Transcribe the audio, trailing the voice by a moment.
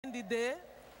In the day,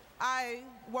 I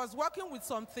was working with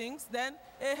some things, then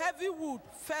a heavy wood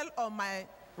fell on my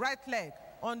right leg,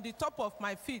 on the top of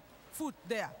my foot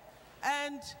there.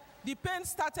 And the pain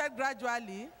started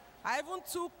gradually. I even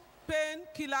took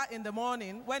painkiller in the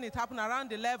morning when it happened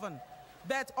around 11.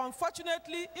 But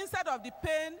unfortunately, instead of the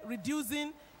pain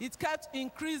reducing, it kept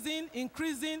increasing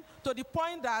to the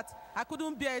point that I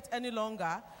couldn't bear it any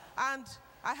longer. And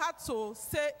I had to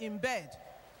stay in bed.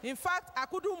 In fact, I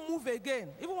couldn't move again.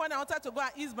 Even when I wanted to go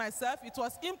and ease myself, it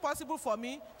was impossible for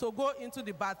me to go into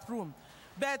the bathroom.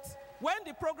 But when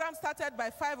the program started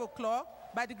by 5 o'clock,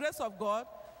 by the grace of God,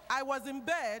 I was in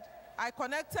bed. I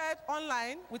connected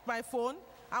online with my phone,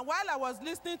 and while I was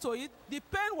listening to it, the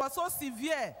pain was so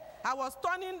severe. I was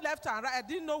turning left and right. I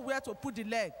didn't know where to put the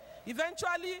leg.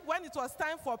 Eventually, when it was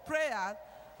time for prayer,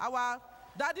 our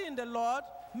daddy in the Lord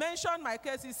mentioned my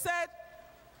case. He said,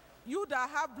 you that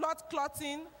have blood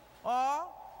clotting or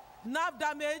nerve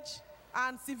damage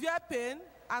and severe pain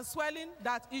and swelling,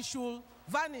 that it should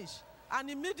vanish. And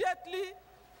immediately,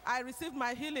 I received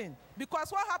my healing.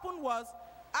 Because what happened was,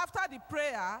 after the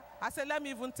prayer, I said, let me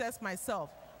even test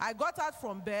myself. I got out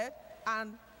from bed,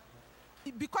 and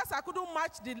because I couldn't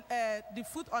match the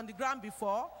foot on the ground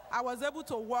before, I was able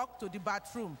to walk to the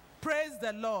bathroom. Praise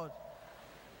the Lord.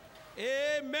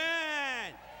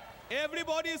 Amen.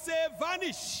 Everybody say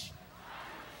vanish.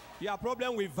 Your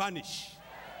problem will vanish.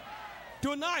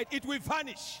 Tonight it will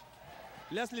vanish.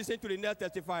 Let's listen to the next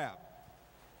testifier.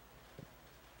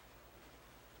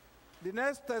 The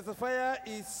next testifier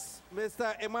is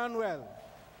Mr. Emmanuel.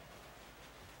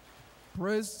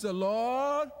 Praise the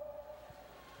Lord.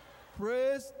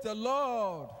 Praise the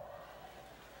Lord.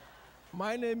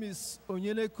 My name is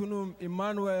Kunum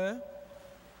Emmanuel.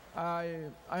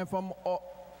 I'm from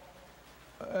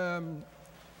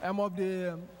I'm of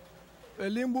the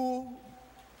Limbu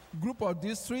group of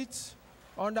districts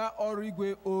under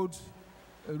Origwe Old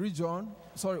region.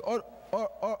 Sorry,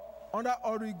 under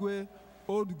Origwe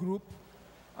Old group,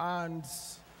 and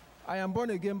I am born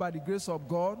again by the grace of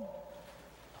God.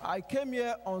 I came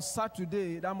here on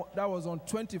Saturday, that was on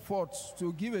 24th,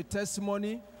 to give a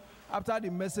testimony after the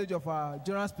message of our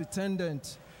General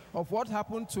Superintendent of what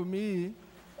happened to me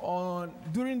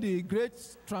during the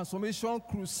Great Transformation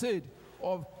Crusade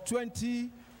of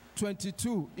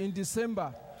 2022 in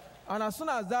December. And as soon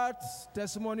as that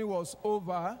testimony was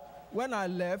over, when I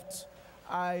left,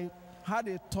 I had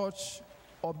a touch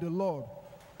of the Lord.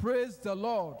 Praise the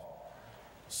Lord.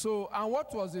 So, and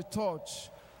what was the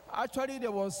touch? Actually,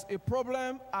 there was a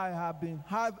problem I have been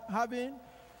having,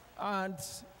 and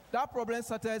that problem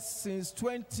started since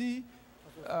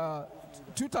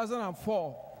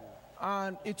 2004,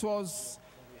 and it was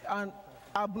an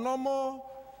abnormal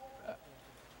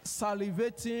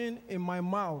salivating in my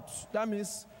mouth. That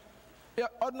means an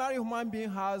ordinary human being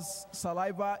has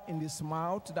saliva in his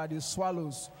mouth that he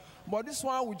swallows, but this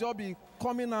one will just be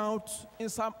coming out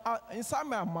inside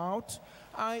my mouth,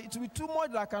 and it will be too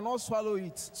much that I cannot swallow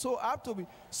it. So I have to be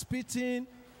spitting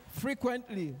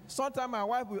frequently. Sometimes my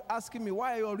wife will ask me,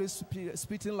 why are you always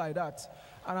spitting like that?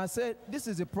 And I said, this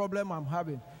is a problem I'm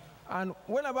having. And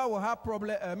whenever we have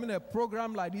a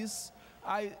program like this,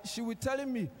 she will tell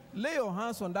me, lay your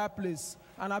hands on that place.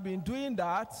 And I've been doing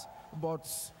that, but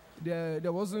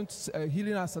there wasn't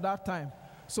healing us at that time.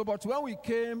 So, but when we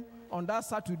came on that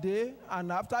Saturday,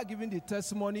 and after giving the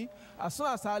testimony, as soon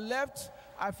as I left,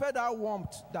 I felt that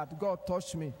warmth that God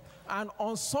touched me. And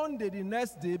on Sunday, the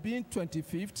next day, being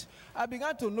 25th, I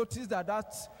began to notice that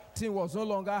that thing was no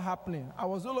longer happening. I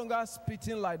was no longer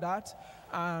spitting like that.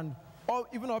 And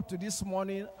even up to this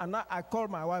morning, and I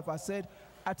called my wife, I said,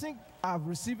 I think I've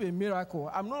received a miracle.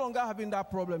 I'm no longer having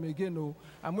that problem again. No,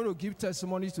 I'm going to give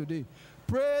testimony today.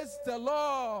 Praise the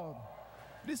Lord.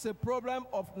 This is a problem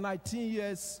of 19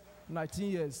 years.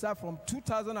 19 years. Start from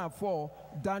 2004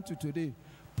 down to today.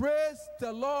 Praise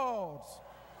the Lord.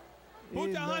 Put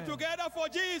your hand together for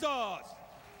Jesus.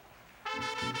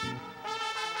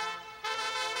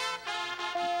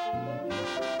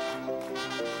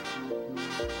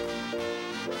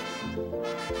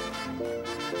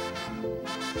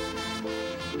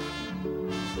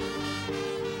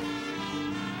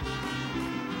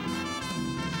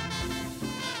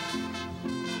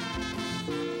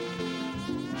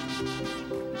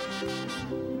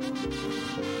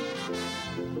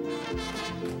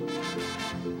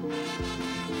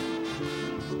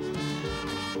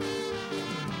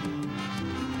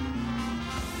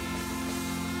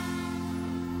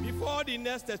 Before the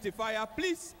next testifier,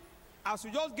 please, as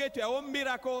you just get your own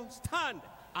miracle, stand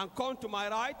and come to my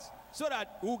right so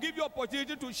that we'll give you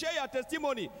opportunity to share your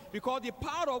testimony, because the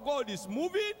power of God is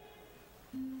moving.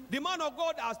 The man of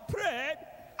God has prayed,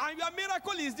 And your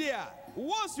miracle is there.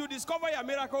 Once you discover your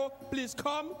miracle, please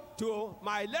come to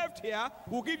my left here.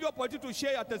 We'll give you opportunity to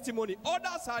share your testimony.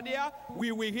 Others are there.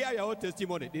 We will hear your own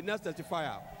testimony. The next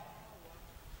testifier.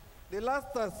 The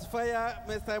last testifier,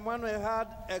 Mr. Emmanuel, had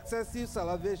excessive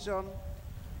salivation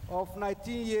of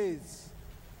 19 years.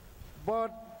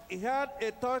 But he had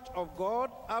a touch of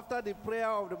God after the prayer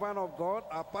of the man of God,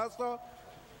 our pastor.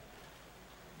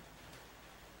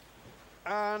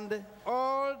 And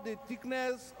all the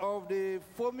thickness of the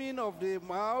foaming of the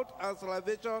mouth and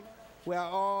salivation were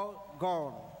all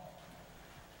gone.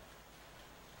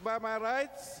 By my right,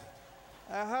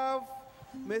 I have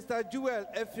Mr. Joel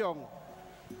Effiong,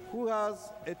 who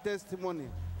has a testimony.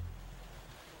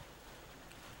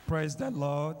 Praise the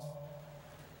Lord.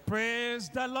 Praise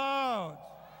the Lord.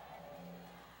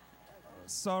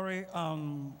 Sorry,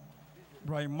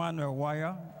 Brian Manuel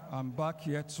Wire. I'm back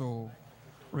here to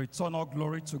return all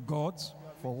glory to God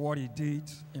for what he did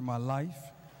in my life.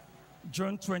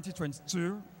 June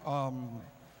 2022,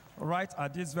 right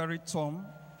at this very time,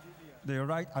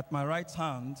 at my right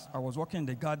hand, I was walking in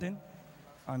the garden,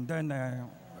 and then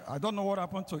I don't know what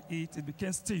happened to it. It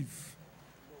became stiff.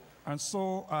 And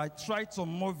so I tried to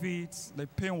move it. The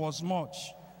pain was much.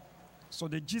 So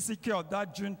the GCK of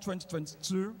that June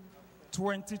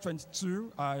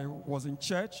 2022, I was in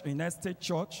church, in Estate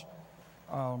Church,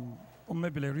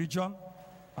 Bilble region,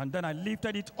 and then I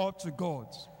lifted it up to God.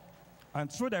 And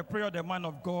through the prayer of the man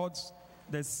of God,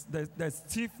 the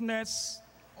stiffness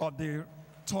of the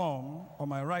thumb on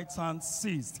my right hand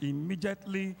ceased.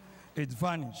 Immediately, it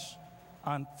vanished.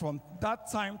 And from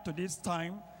that time to this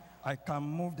time, I can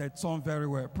move the thumb very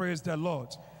well. Praise the Lord.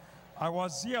 I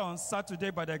was here on Saturday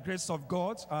by the grace of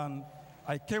God, and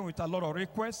I came with a lot of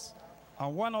requests.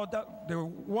 And one of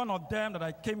them that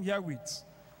I came here with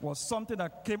was something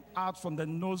that came out from the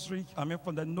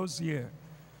from the nose here,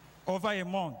 over a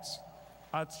month.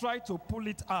 I tried to pull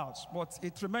it out, but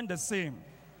it remained the same.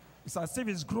 It's as if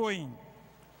it's growing.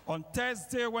 On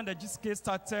Thursday, when the GCK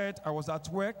started, I was at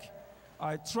work.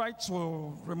 I tried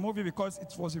to remove it because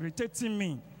it was irritating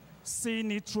me,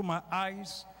 seeing it through my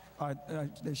eyes,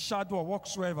 the shadow or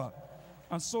whatsoever.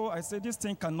 And so I said, this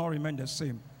thing cannot remain the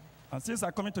same. And since I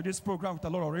come into this program with a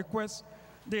lot of requests,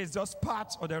 this is just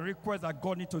part of the request that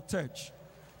God needs to touch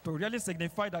to really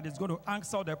signify that it's going to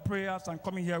answer the prayers I'm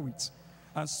coming here with.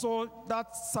 And so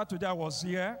that Saturday I was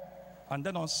here, and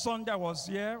then on Sunday I was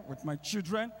here with my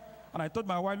children, and I told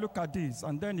my wife, look at this.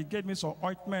 And then he gave me some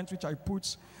ointment which I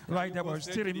put right there, but it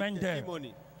still remained there.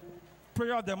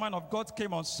 Prayer of the man of God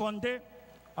came on Sunday,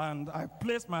 and I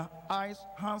placed my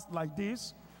hands like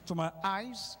this to my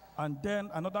eyes, and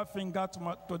then another finger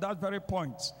to that very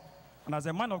point. And as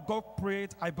the man of God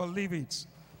prayed, I believe it,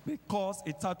 because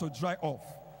it had to dry off.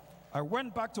 I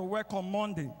went back to work on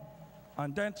Monday,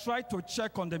 and then tried to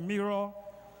check on the mirror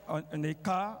in the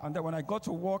car, and then when I got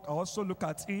to work, I also looked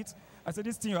at it. I said,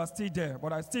 this thing, you are still there,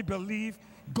 but I still believe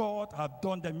God had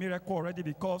done the miracle already,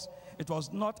 because it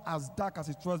was not as dark as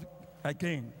it was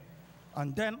again.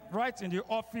 And then right in the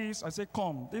office, I said,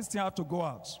 come, this thing has to go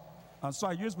out. And so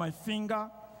I used my finger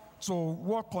to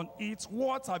work on it.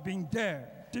 What had been there,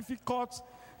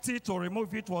 difficulty to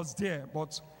remove it was there,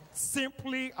 but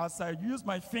simply as I used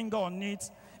my finger on it,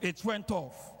 it went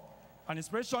off. And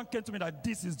inspiration came to me that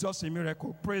this is just a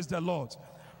miracle. Praise the Lord.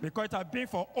 Because it had been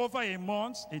for over a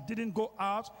month, it didn't go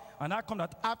out, and I come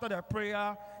that after the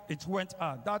prayer, it went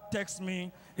out. That tells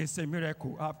me it's a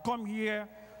miracle. I've come here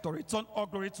to return all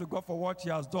glory to God for what he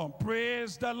has done.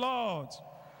 Praise the Lord.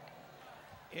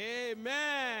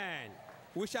 Amen.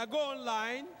 We shall go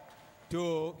online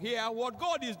to hear what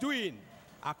God is doing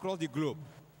across the globe.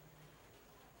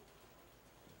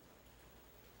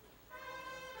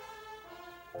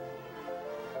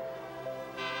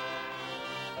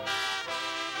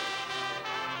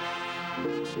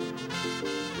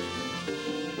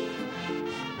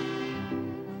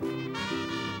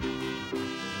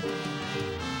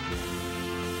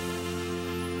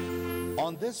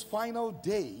 On this final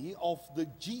day of the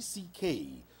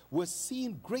GCK, we're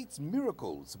seeing great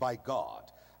miracles by God,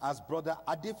 as Brother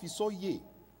Adefisoye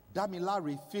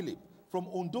Damilare Philip from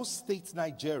Ondo State,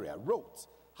 Nigeria wrote,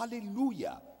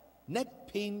 "Hallelujah, neck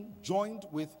pain joined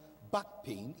with back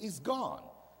pain is gone.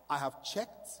 I have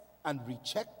checked and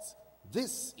rechecked.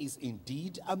 This is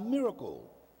indeed a miracle."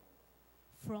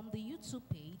 From the YouTube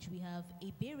page, we have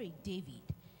Ebere David.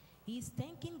 He's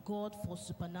thanking God for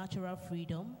supernatural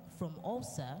freedom from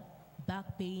ulcer,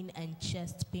 back pain, and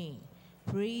chest pain.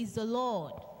 Praise the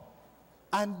Lord.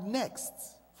 And next,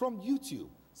 from YouTube,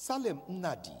 Salem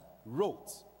Nnadi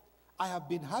wrote, "I have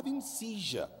been having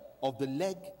seizure of the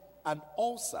leg and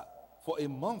ulcer for a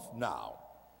month now.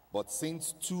 But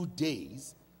since 2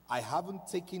 days, I haven't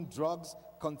taken drugs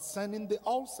concerning the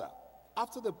ulcer.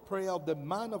 After the prayer of the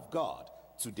man of God,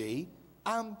 today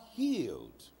I'm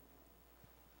healed.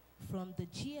 From the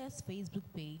GS Facebook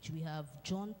page, we have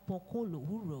John Pokolo,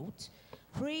 who wrote,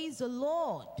 "Praise the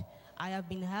Lord. I have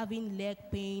been having leg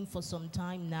pain for some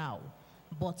time now,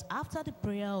 but after the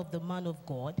prayer of the man of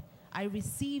God, I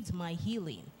received my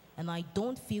healing, and I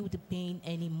don't feel the pain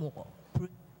anymore. Praise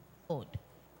the Lord."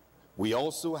 We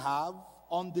also have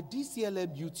on the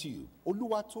DCLM YouTube,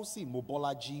 Oluwatosi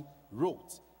Mobolaji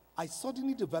wrote, "I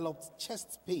suddenly developed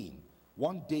chest pain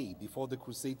one day before the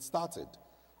crusade started.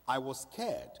 I was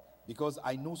scared because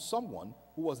I know someone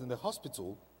who was in the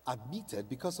hospital admitted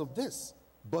because of this.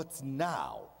 But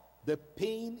now the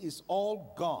pain is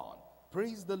all gone.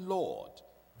 Praise the Lord."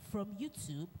 From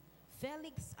YouTube,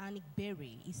 Felix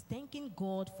Anikberry is thanking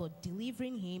God for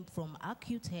delivering him from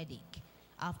acute headache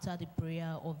after the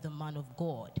prayer of the man of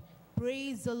God.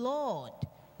 Praise the Lord.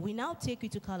 We now take you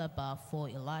to Calabar for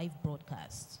a live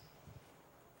broadcast.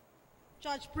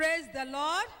 Church, praise the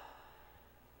Lord.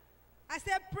 I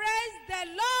said, praise the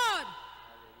Lord.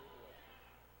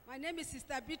 My name is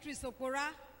Sister Beatrice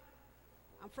Okora.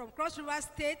 I'm from Cross River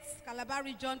State, Calabar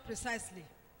region precisely.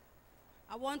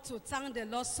 I want to thank the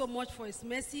Lord so much for his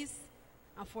mercies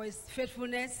and for his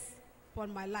faithfulness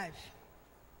upon my life.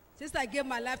 Since I gave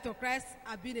my life to Christ,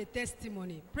 I've been a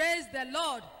testimony. Praise the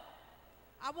Lord.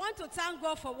 I want to thank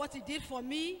God for what he did for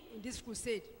me in this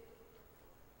crusade.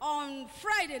 On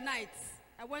Friday night,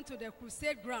 I went to the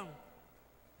crusade ground,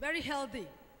 very healthy.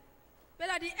 But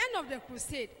at the end of the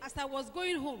crusade, as I was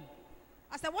going home,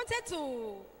 as I wanted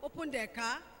to open the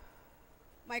car,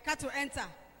 my car to enter,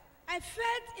 I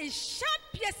felt a sharp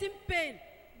piercing pain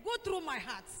go through my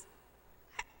heart.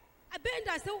 I bent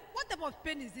and said, what type of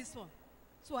pain is this one?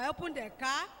 So I opened the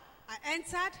car, I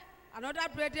entered. Another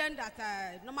brethren that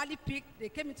I normally pick, they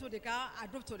came into the car, I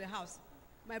drove to the house.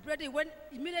 My brother, when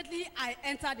immediately I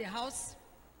entered the house,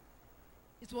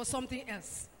 it was something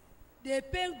else. The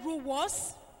pain grew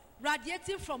worse,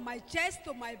 radiating from my chest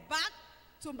to my back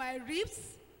to my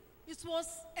ribs. It was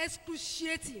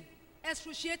excruciating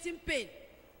pain.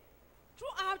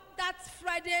 Throughout that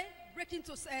Friday, breaking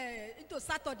into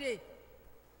Saturday,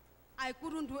 I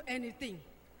couldn't do anything.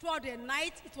 Throughout the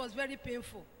night, it was very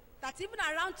painful. That even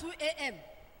around 2 a.m.,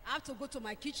 I have to go to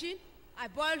my kitchen. I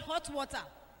boiled hot water,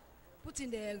 put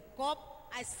in the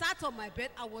cup. I sat on my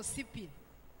bed. I was sipping.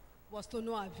 Was to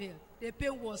no avail. The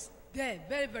pain was there,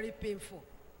 very, very painful.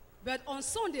 But on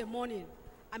Sunday morning,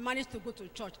 I managed to go to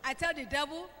church. I tell the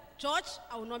devil, church,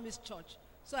 I will not miss church.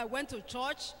 So I went to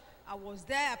church. I was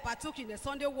there. I partook in the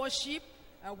Sunday worship.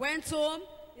 I went home.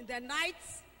 In the night,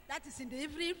 that is in the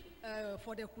evening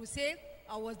for the crusade,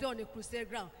 I was there on the crusade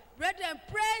ground. Brethren,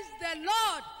 praise the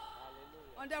Lord.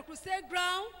 Hallelujah. On the crusade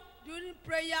ground, during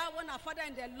prayer, when our Father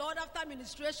in the Lord, after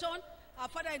administration, our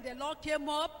Father in the Lord came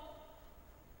up,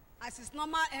 as his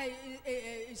normal,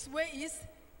 his way is,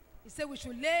 he said we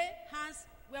should lay hands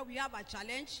where we have a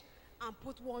challenge and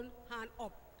put one hand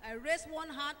up. I raised one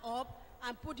hand up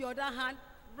and put the other hand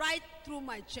right through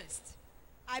my chest.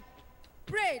 I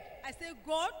prayed. I said,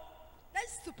 God, let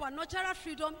supernatural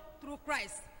freedom through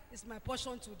Christ is my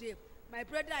portion today. My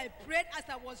brother, I prayed. As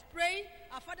I was praying,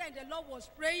 our Father in the Lord was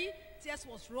praying, tears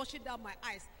was rushing down my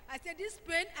eyes. I said, this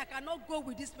pain, I cannot go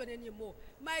with this pain anymore.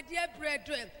 My dear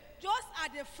brethren, just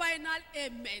at the final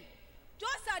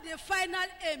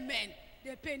amen,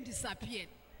 the pain disappeared.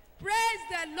 Praise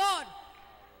the Lord.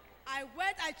 I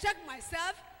went, I checked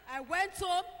myself, I went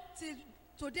home, till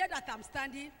today that I'm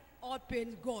standing, all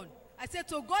pain gone. I said,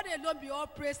 to God alone be all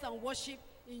praise and worship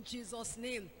in Jesus'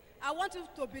 name. I want you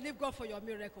to believe God for your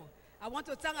miracle. I want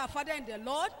to thank our Father in the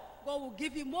Lord. God will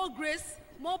give you more grace,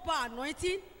 more power,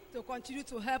 anointing to continue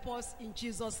to help us in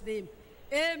Jesus' name.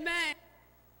 Amen.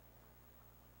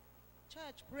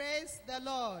 Church, praise the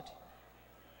Lord.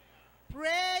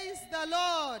 Praise the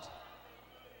Lord.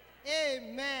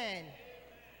 Amen.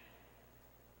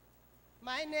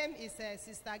 My name is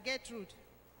Sister Gertrude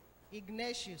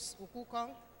Ignatius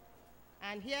Ukukong,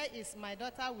 and here is my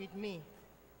daughter with me,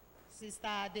 Sister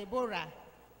Deborah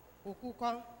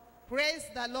Ukukong. Praise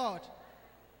the Lord.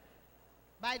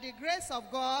 By the grace of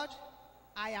God,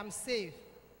 I am saved.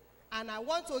 And I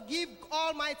want to give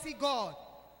Almighty God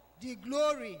the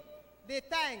glory, the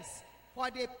thanks for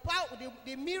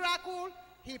the miracle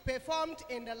he performed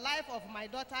in the life of my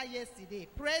daughter yesterday.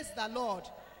 Praise the Lord.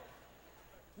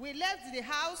 We left the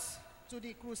house to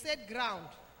the crusade ground,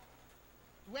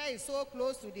 where it's so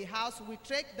close to the house, we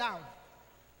trekked down.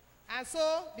 And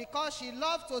so, because she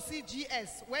loved to see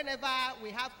GS, whenever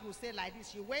we have crusade like this,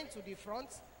 she went to the front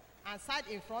and sat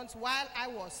in front while I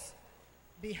was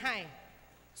behind.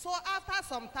 So after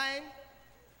some time,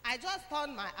 I just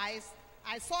turned my eyes.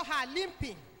 I saw her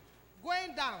limping,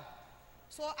 going down.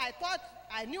 So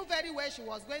I knew very well she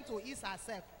was going to ease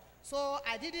herself. So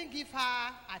I didn't give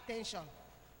her attention.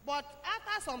 But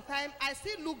after some time, I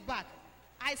still looked back.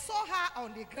 I saw her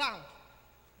on the ground.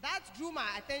 That drew my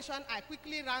attention. I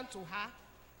quickly ran to her.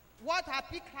 I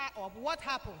picked her up. What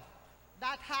happened?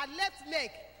 That her left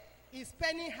leg is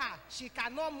paining her. She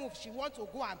cannot move. She wants to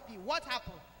go and pee. What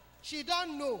happened? She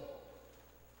don't know.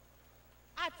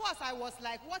 At first, I was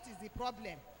like, what is the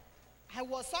problem? I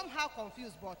was somehow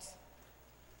confused, but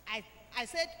I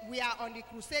said, we are on the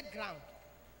crusade ground.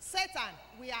 Satan,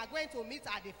 we are going to meet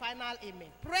at the final amen.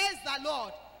 Praise the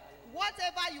Lord.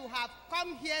 Whatever you have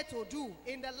come here to do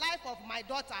in the life of my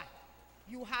daughter,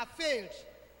 you have failed.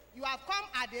 You have come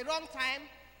at the wrong time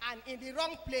and in the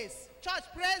wrong place. Church,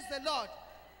 praise the Lord.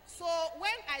 So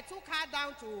when I took her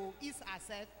down to ease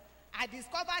herself, I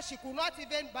discovered she could not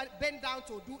even bend down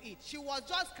to do it. She was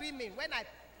just screaming. When I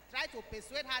tried to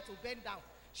persuade her to bend down,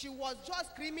 she was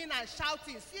just screaming and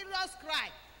shouting, serious cry.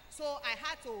 So I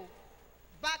had to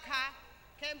back her,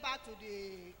 came back to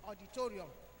the auditorium.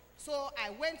 So I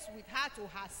went with her to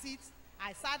her seat.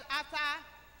 I sat after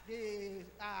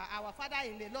our Father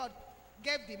in the Lord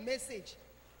gave the message.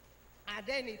 And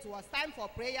then it was time for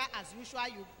prayer. As usual,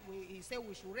 he said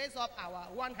we should raise up our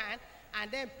one hand and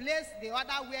then place the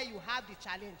other where you have the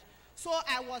challenge. So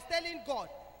I was telling God,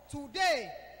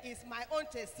 today is my own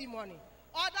testimony.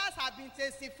 Others have been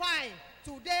testifying.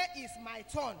 Today is my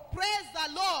turn. Praise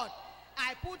the Lord.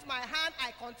 I put my hand,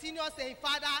 I continue saying,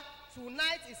 Father,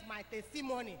 tonight is my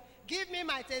testimony. Give me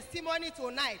my testimony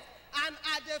tonight. And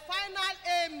at the final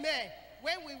amen,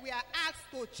 when we were asked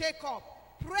to check up,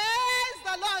 praise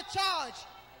the Lord, church.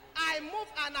 I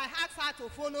moved and I asked her to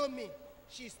follow me.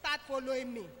 She started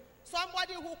following me.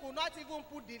 Somebody who could not even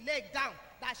put the leg down,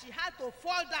 that she had to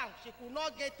fall down, she could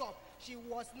not get up. She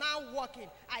was now walking.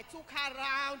 I took her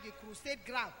around the crusade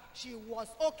ground. She was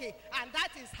okay. And that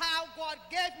is how God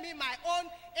gave me my own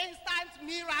instant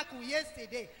miracle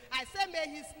yesterday. I said, may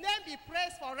his name be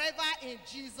praised forever in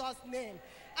Jesus' name.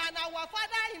 And our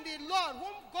Father in the Lord,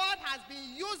 whom God has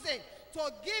been using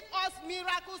to give us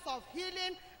miracles of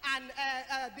healing and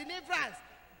deliverance,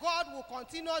 God will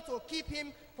continue to keep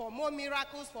him for more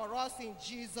miracles for us in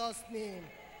Jesus' name.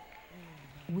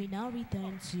 We now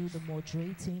return to the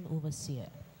moderating overseer.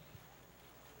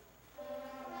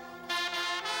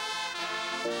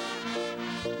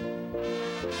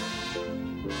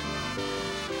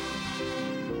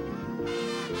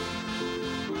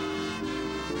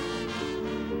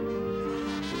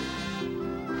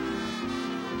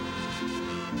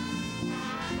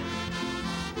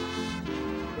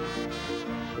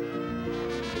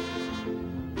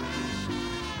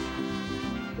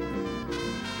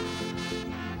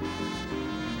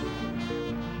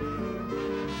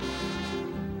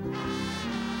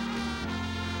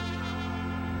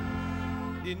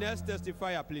 The next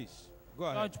testifier, please. Go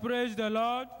ahead. Church, praise the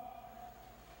Lord.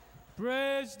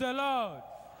 Praise the Lord.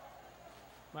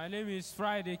 My name is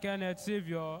Friday Kenneth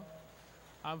Savior.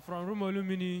 I'm from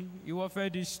Rumolumini,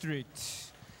 Iwofe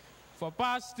District. For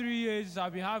past 3 years,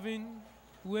 I've been having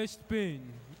waist pain,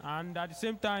 and at the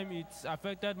same time, it's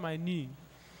affected my knee,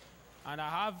 and I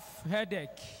have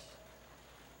headache.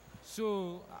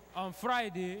 So on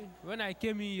Friday, when I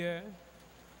came in here,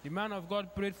 the man of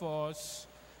God prayed for us.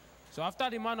 So after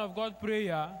the man of God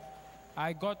prayer,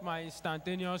 I got my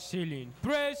instantaneous healing.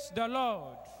 Praise the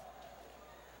Lord.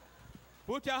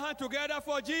 Put your hand together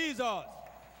for Jesus.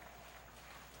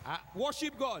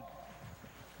 Worship God.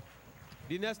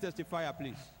 The next testifier,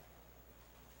 please.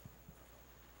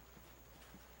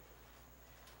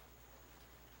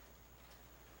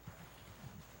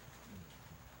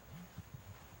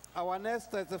 Our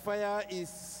next testifier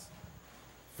is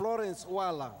Florence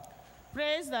Wala.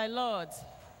 Praise the Lord.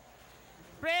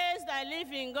 Praise the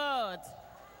living God.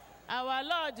 Our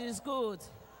Lord is good.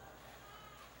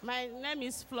 My name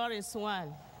is Florence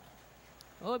Wala.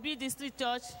 Obi District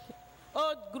Church,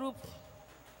 Old Group,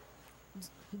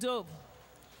 Job.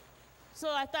 So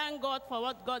I thank God for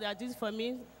what God has done for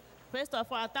me. First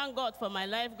of all, I thank God for my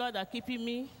life. God is keeping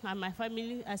me and my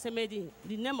family. I say, may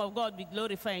the name of God be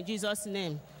glorified in Jesus'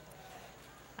 name.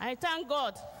 I thank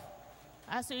God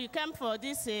as we came for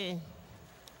this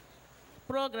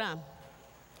program.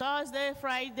 Thursday,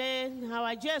 Friday,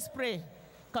 I just pray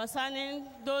concerning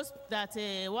those that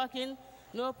are working,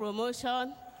 no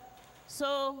promotion.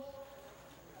 So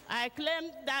I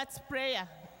claimed that prayer.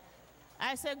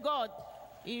 I said, God,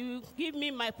 you give me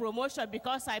my promotion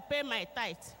because I pay my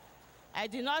tithe. I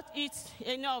did not eat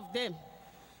any of them.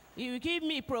 you give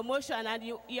me promotion and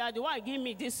you are the one giving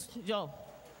me this job.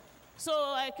 So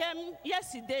I came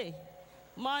yesterday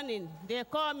morning. They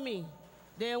called me.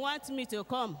 They want me to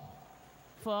come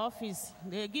for office.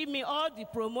 They give me all the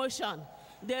promotion.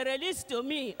 They release to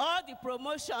me all the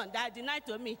promotion that denied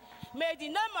to me. May the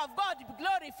name of God be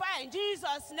glorified in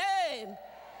Jesus' name.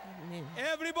 Amen.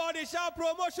 Everybody shout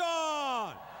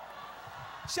promotion.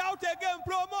 Shout again,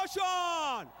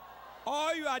 promotion.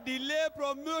 All your delayed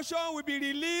promotion will be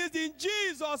released in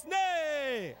Jesus'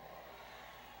 name.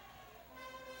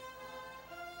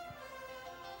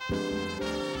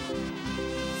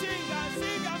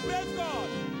 Sing and praise God.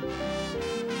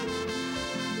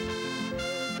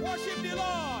 Worship the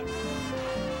Lord.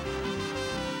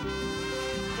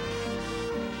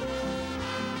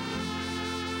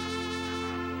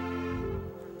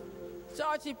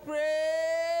 Church,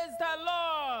 praise the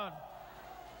Lord.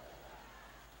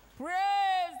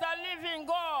 Praise the living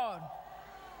God.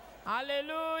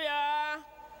 Hallelujah.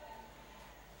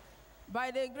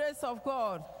 By the grace of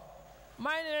God,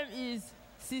 my name is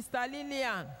Sister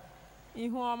Lillian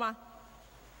Ihuoma.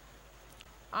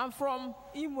 I'm from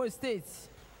Imo State,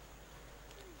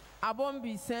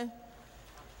 Abombise,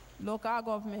 local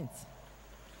government.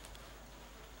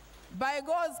 By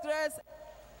God's grace,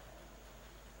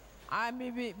 I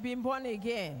may be born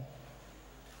again.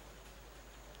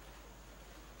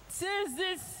 Since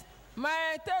this,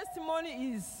 my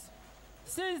testimony is,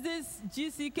 since this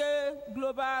GCK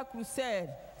Global Crusade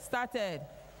started,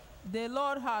 the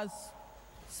Lord has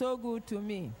so good to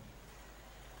me.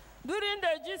 During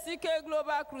the GCK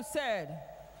Global Crusade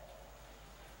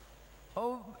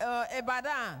of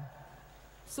Ibadan,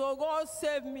 so God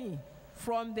saved me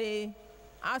from the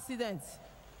accident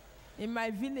in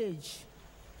my village.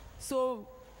 So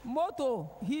motor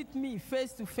hit me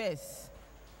face to face.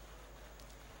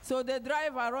 So the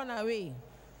driver ran away.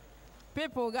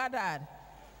 People gathered,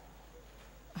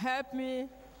 help me,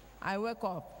 I wake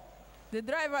up. The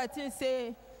driver didn't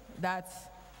say that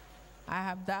I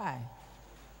have died.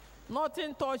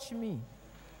 Nothing touched me,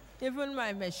 even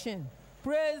my machine.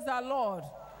 Praise the Lord.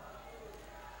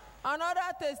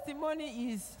 Another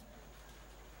testimony is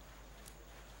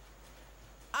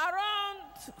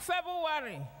around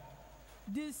February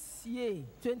this year,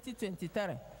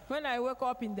 2023, when I wake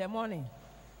up in the morning,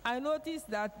 I noticed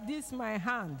that this my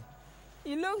hand,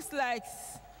 it looks like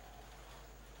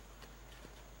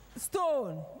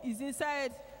stone is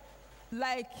inside,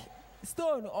 like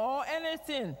stone or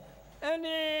anything,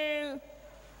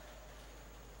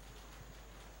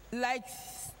 like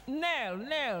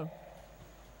nail,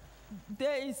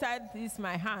 there inside this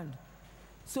my hand.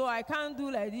 So I can't do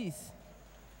like this.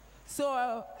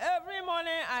 So every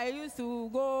morning I used to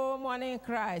go morning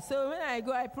cry. So when I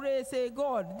go, I pray, say,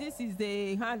 God, this is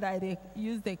the hand I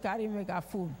use to carry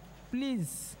megaphone.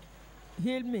 Please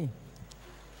heal me.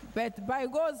 But by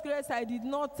God's grace, I did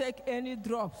not take any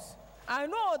drops. I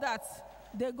know that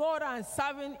the God I'm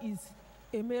serving is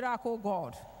a miracle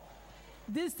God.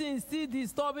 This thing is still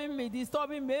disturbing me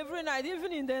every night,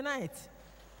 even in the night.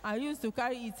 I used to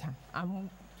carry it.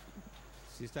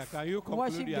 Sister, can you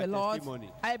conclude your testimony?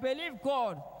 I believe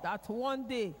God that one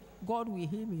day God will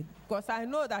heal me, because I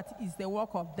know that it's the work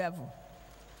of devil.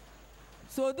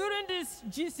 So during this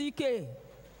GCK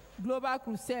Global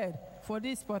Crusade for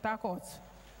this Port Harcourt,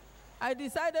 I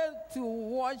decided to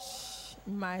watch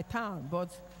my town, but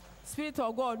Spirit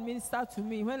of God ministered to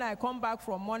me when I come back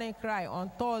from morning cry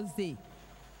on Thursday.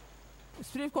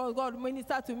 Spirit of God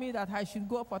ministered to me that I should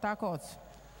go Port Harcourt.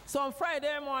 So on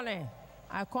Friday morning,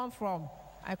 I come for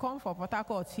Port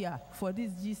Harcourt here for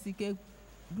this GCK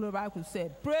Global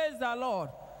Crusade. Praise the Lord.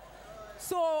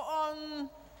 So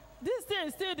this thing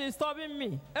is still disturbing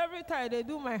me. Every time they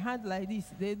do my hand like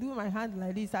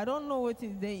this, I don't know what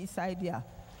is there inside there.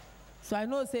 So I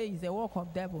know say it's the work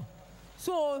of devil.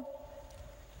 So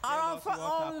on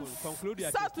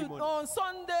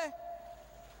Sunday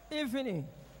evening,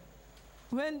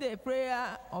 when the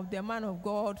prayer of the man of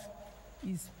God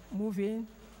is moving,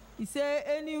 he said,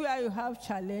 anywhere you have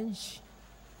challenge,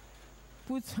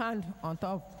 put hand on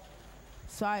top.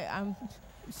 So I am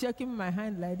shaking my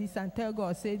hand like this and tell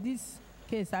God, say, this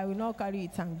case, I will not carry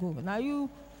it and go. Now you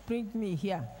bring me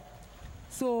here.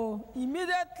 So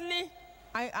immediately,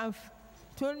 I am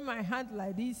turning my hand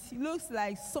like this. It looks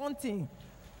like something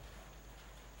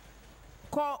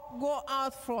go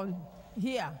out from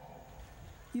here.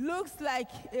 It looks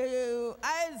like an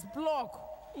ice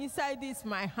block inside this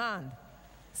my hand.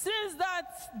 Since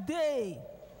that day,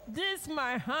 this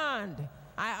my hand,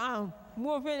 I am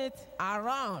moving it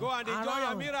around. Go and enjoy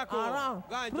your miracle. Around.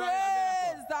 Go and enjoy Praise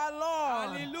your miracle. the Lord.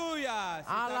 Hallelujah.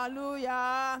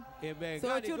 Hallelujah. Amen.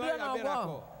 So children of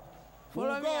God, Follow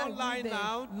We'll me go and online greet them.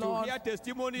 now Lord, to hear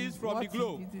testimonies from the what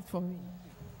globe. He did it for me.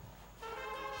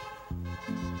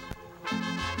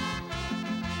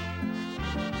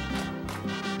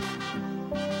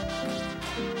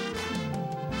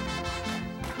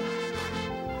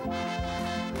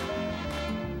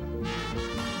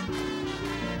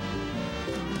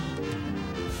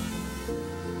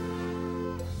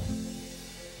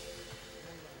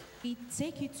 We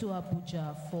take you to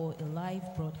Abuja for a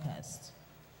live broadcast.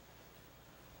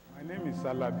 My name is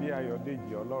Alabi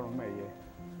Ayodeji Olorunmeye.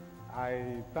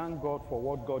 I thank God for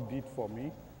what God did for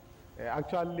me.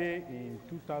 Actually, in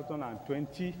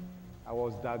 2020, I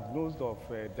was diagnosed of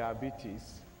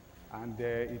diabetes, and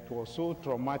it was so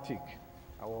traumatic.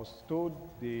 I was told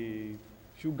the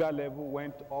sugar level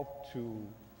went up to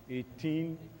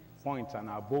 18 points and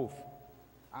above.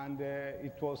 And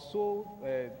it was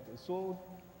so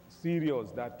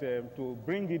serious that to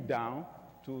bring it down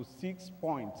to 6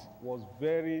 points was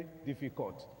very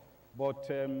difficult. But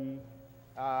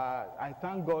I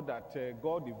thank God that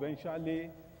God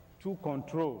eventually took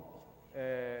control.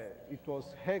 It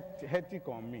was hectic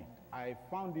on me. I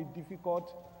found it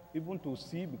difficult even to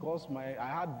see because I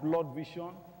had blood vision.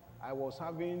 I was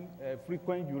having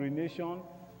frequent urination,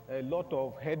 a lot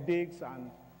of headaches,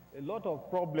 and a lot of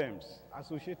problems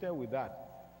associated with that.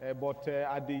 But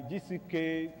at the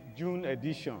GCK June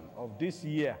edition of this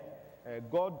year,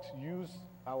 God used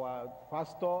our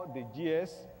pastor, the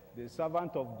GS, the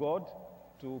servant of God,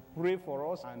 to pray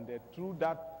for us, and through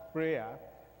that prayer,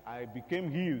 I became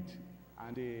healed,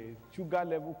 and the sugar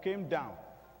level came down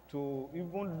to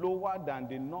even lower than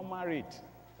the normal rate.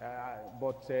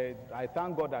 But I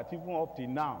thank God that even up to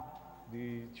now,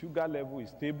 the sugar level is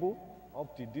stable.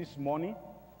 Up to this morning,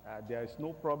 there is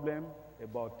no problem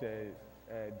about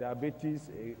diabetes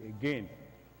again.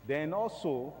 Then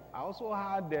also, I also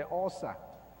had the ulcer.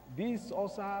 This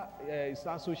ulcer is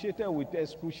associated with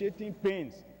excruciating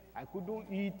pains. I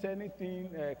couldn't eat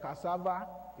anything, cassava.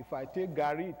 If I take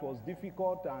gari, it was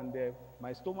difficult, and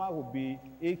my stomach would be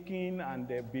aching and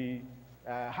be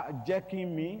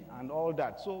jerking me and all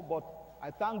that. So, but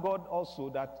I thank God also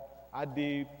that at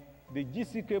the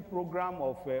GCK program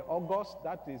of August,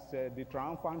 that is the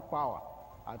Triumphant Power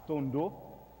at Tondo,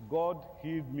 God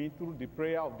healed me through the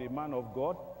prayer of the man of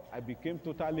God. I became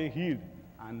totally healed,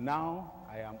 and now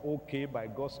I am okay by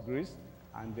God's grace,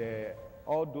 and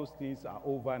all those things are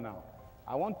over now.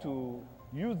 I want to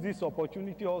use this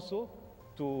opportunity also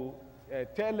to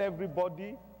tell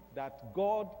everybody that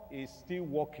God is still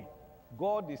working.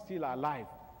 God is still alive.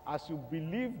 As you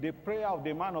believe the prayer of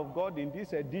the man of God in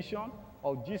this edition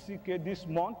of GCK this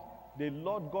month, the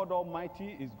Lord God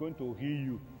Almighty is going to heal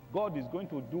you. God is going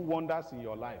to do wonders in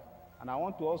your life. And I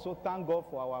want to also thank God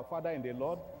for our Father in the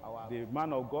Lord, the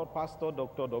man of God, Pastor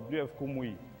Dr. W.F.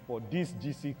 KUMUYI, for this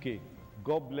GCK.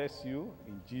 God bless you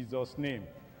in Jesus' name.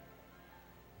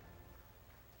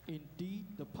 Indeed,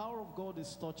 the power of God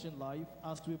is touching life.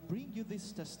 As we bring you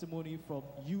this testimony from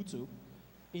YouTube,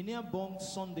 Iniabong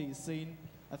Sunday is saying,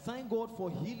 I thank God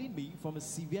for healing me from a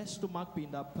severe stomach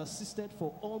pain that persisted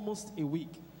for almost a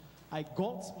week. I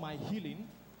got my healing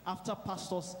after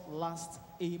Pastor's last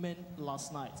amen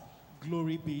last night.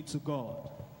 Glory be to God.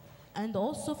 And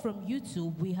also from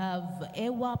YouTube, we have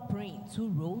Ewa Prince, who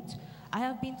wrote, I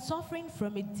have been suffering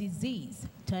from a disease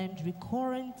termed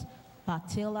recurrent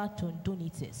patellar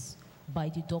tendonitis by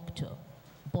the doctor.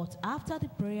 But after the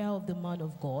prayer of the man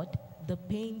of God, the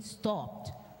pain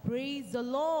stopped. Praise the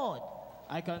Lord.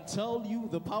 I can tell you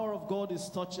the power of God is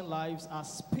touching lives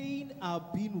as pain are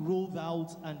being rolled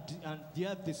out and they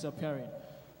are disappearing.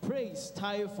 Praise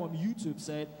Ty from YouTube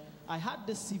said, I had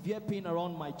this severe pain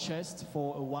around my chest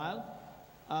for a while,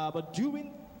 but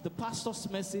during the pastor's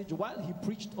message, while he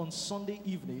preached on Sunday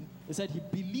evening, he said he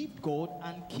believed God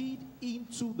and keyed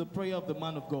into the prayer of the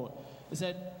man of God. He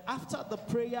said, after the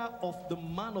prayer of the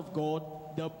man of God,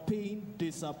 the pain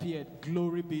disappeared.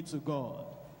 Glory be to God.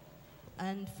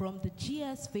 And from the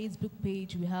GS Facebook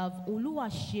page, we have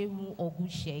Oluwaseun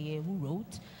Ogunseye, who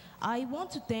wrote, I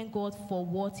want to thank God for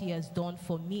what he has done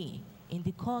for me in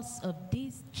the course of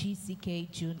this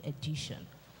GCK June edition.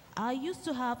 I used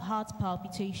to have heart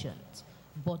palpitations,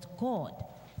 but God,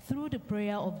 through the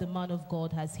prayer of the man of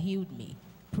God, has healed me.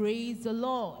 Praise the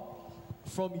Lord.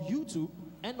 From YouTube,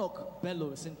 Enoch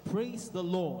Bellows, and praise the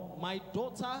Lord. My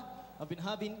daughter have been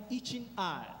having itching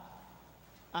eye,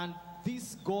 and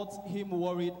this got him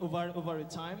worried over a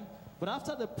time. But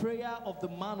after the prayer of the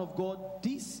man of God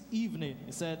this evening,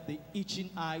 he said the itching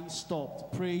eye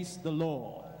stopped. Praise the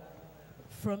Lord.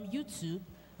 From YouTube,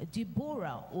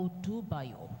 Deborah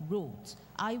Odubayo wrote,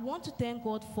 I want to thank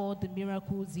God for the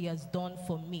miracles he has done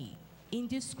for me in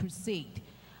this crusade.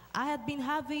 I had been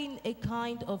having a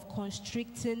kind of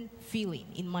constricting feeling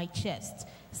in my chest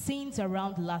since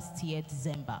around last year,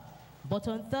 December. But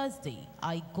on Thursday,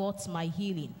 I got my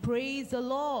healing. Praise the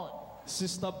Lord.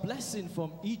 Sister Blessing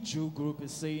from Iju Group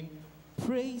is saying,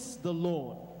 praise the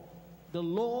Lord. The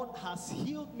Lord has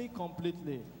healed me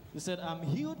completely. He said, I'm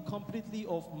healed completely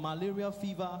of malaria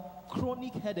fever,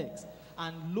 chronic headaches,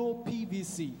 and low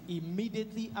PVC.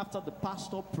 Immediately after the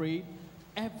pastor prayed,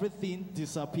 everything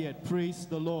disappeared. Praise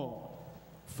the Lord.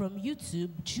 From YouTube,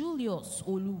 Julius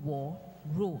Oluwo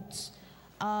wrote,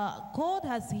 God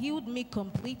has healed me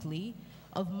completely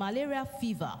of malaria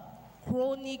fever,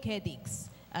 chronic headaches,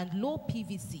 and low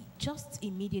PVC just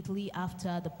immediately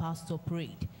after the pastor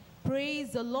prayed.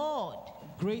 Praise the Lord.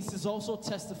 Grace is also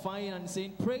testifying and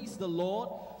saying, praise the Lord.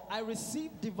 I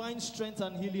received divine strength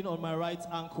and healing on my right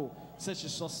ankle. Said she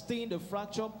sustained a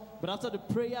fracture, but after the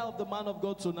prayer of the man of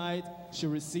God tonight, she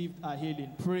received a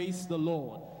healing. Praise the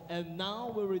Lord. And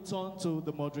now we return to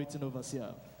the moderating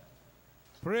overseer.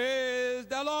 Praise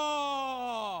the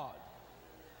Lord.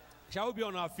 Shall we be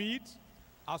on our feet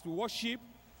as we worship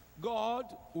God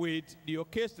with the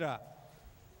orchestra?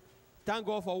 Thank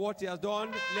God for what he has done.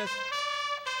 Let's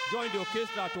join the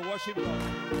orchestra to worship God.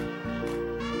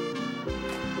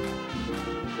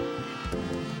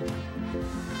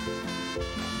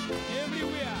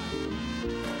 Everywhere.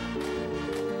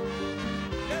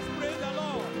 Let's praise the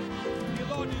Lord. The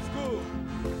Lord is good.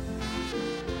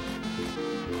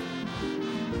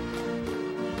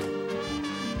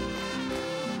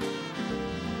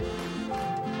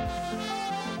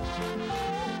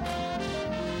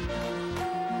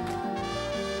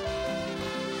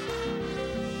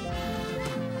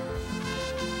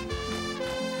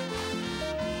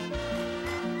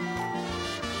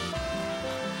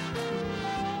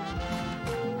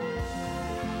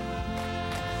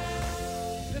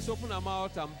 Let's open our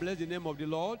mouth and bless the name of the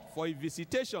Lord for a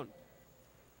visitation.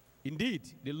 Indeed,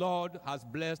 the Lord has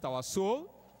blessed our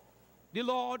soul. The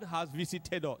Lord has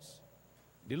visited us.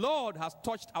 The Lord has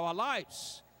touched our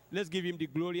lives. Let's give him the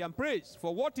glory and praise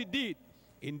for what he did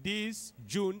in this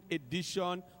June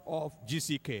edition of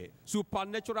GCK.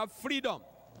 Supernatural freedom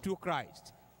through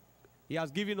Christ. He has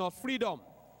given us freedom,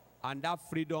 and that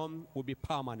freedom will be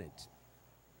permanent.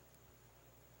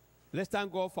 Let's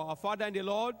thank God for our Father in the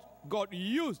Lord. God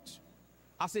used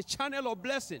as a channel of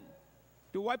blessing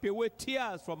to wipe away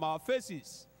tears from our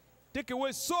faces, take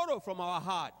away sorrow from our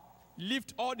heart,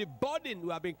 lift all the burden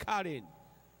we have been carrying.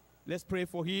 Let's pray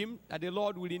for him that the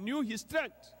Lord will renew his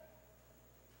strength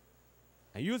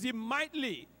and use him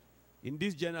mightily in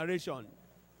this generation.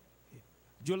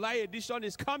 July edition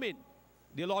is coming.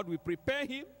 The Lord will prepare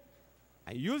him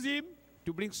and use him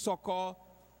to bring succor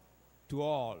to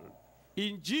all.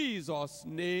 In Jesus'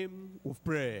 name we've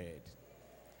prayed.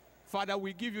 Father,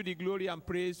 we give you the glory and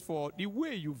praise for the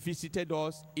way you visited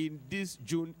us in this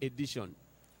June edition.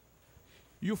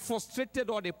 You frustrated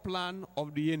all the plan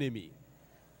of the enemy,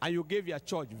 and you gave your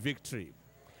church victory.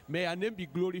 May your name be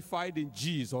glorified in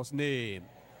Jesus' name.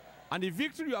 And the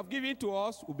victory you have given to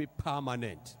us will be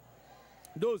permanent.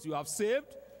 Those you have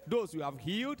saved, those you have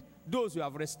healed, those you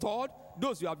have restored,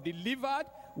 those you have delivered,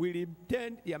 will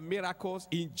return their miracles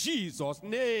in Jesus'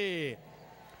 name.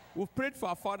 We've prayed for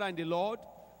our Father in the Lord,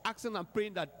 asking and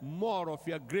praying that more of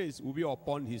your grace will be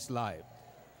upon his life.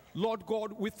 Lord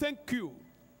God, we thank you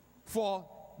for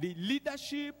the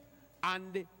leadership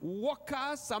and the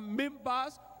workers and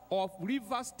members of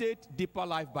River State Deeper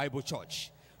Life Bible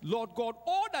Church. Lord God,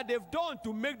 all that they've done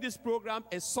to make this program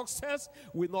a success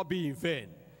will not be in vain.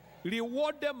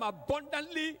 Reward them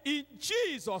abundantly in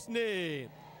Jesus' name.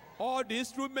 All the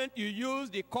instruments you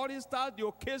use, the choristers, the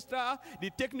orchestra,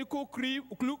 the technical crew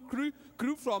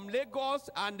from Lagos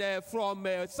and from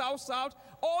South,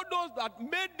 all those that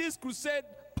made this crusade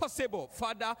possible,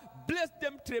 Father, bless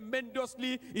them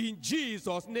tremendously in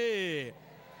Jesus' name.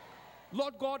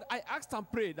 Lord God, I ask and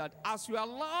pray that as you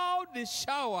allow the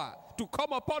shower to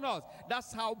come upon us,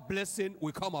 that's how blessing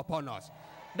will come upon us.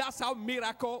 That's how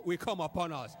miracle will come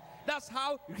upon us. That's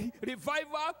how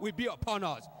revival will be upon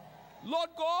us. Lord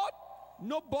God,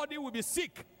 nobody will be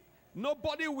sick.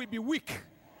 Nobody will be weak.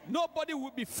 Nobody will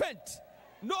be faint.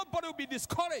 Nobody will be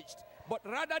discouraged. But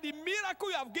rather the miracle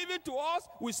you have given to us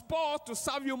will spur us to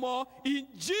serve you more in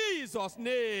Jesus'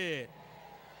 name.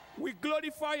 We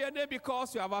glorify your name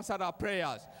because you have answered our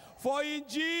prayers. For in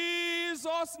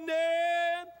Jesus'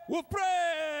 name we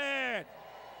pray.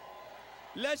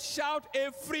 Let's shout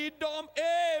a freedom,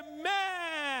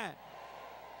 amen.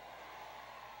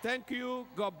 Thank you.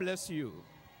 God bless you.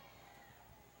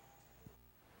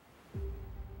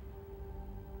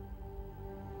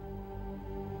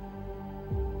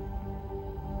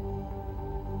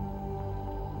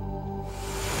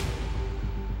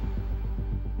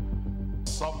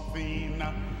 something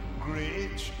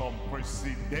great,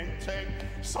 unprecedented,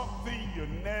 something you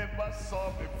never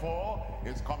saw before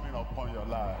is coming upon your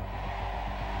life.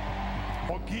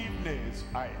 Forgiveness,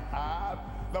 I have.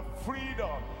 The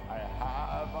freedom, I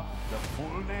have. The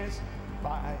fullness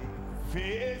by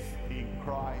faith in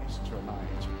Christ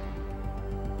tonight.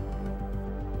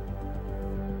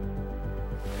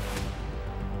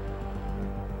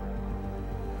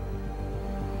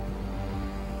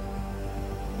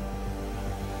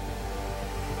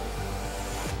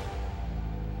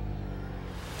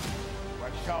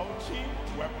 Shouting,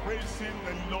 we're praising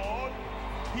the Lord.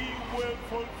 He will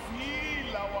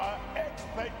fulfill our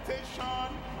expectation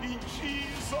in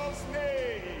Jesus'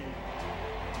 name.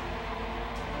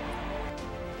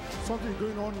 Something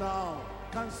going on now.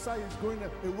 Cancer is going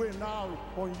away now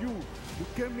on you.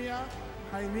 Leukemia,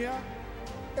 hernia,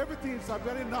 everything is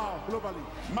appearing now globally.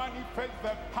 Manifest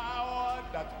the power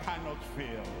that cannot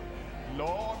fail.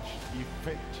 Lord,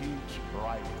 effect it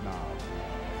right now.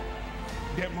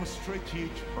 Demonstrate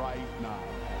it right now.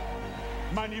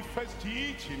 Manifest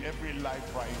it in every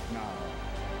life right now.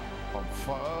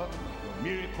 Confirm your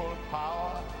miracle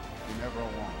power in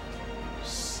everyone.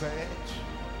 Set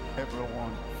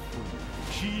everyone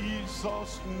free. In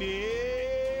Jesus'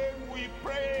 name we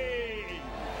pray.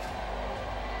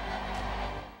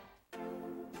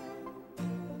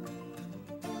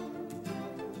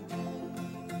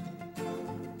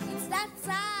 It's that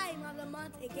time of the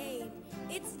month again.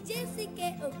 It's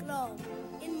GCK o'clock.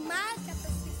 In Mark chapter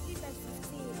 16 verse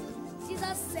 15,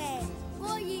 Jesus said,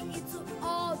 "Go ye into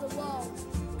all the world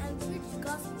and preach the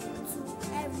gospel to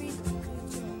every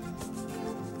creature."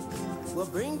 We're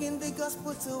bringing the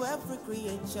gospel to every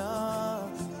creature.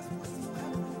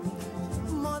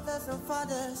 Mothers and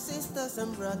fathers, sisters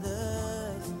and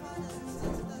brothers.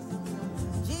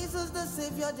 Jesus the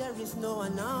Savior, there is no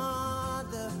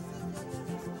another.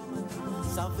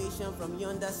 Salvation from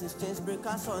yonder since chains break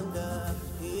us under.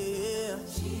 Yeah.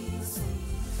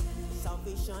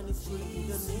 Salvation is free, you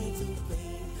don't need to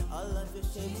pay. All of your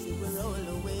shame, see we roll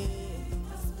away.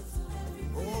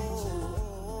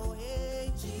 Oh,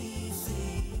 hey,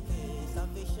 GCK.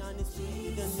 Salvation is free,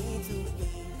 you don't need to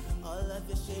pay. All of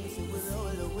your shame, see we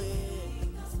roll away.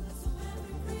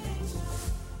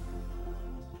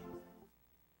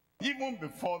 Even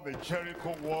before the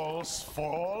Jericho walls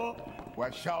fall,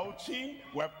 we're shouting,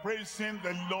 we're praising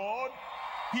the Lord.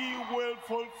 He will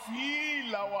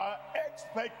fulfill our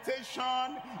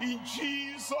expectation in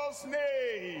Jesus'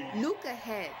 name. Look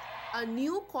ahead, a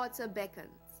new quarter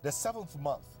beckons. The 7th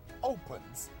month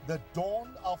opens the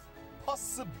dawn of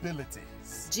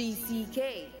possibilities.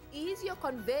 GCK, ease your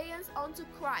conveyance onto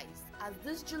Christ as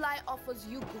this July offers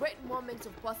you great moments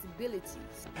of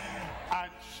possibilities.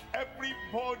 And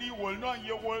everybody will know,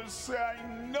 you will say, I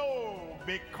know,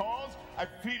 because I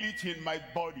feel it in my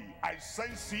body. I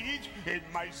sense it in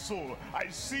my soul. I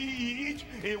see it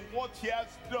in what he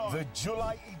has done. The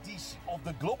July edition of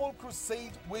the Global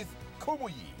Crusade with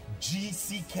KUMUYI,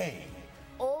 GCK.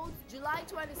 Holds July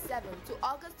 27th to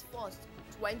August 1st,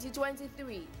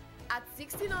 2023 at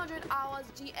 1600 hours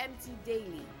GMT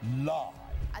daily. Live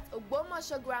at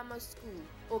OGBOMOSO Grammar School,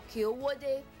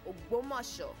 Okeowode,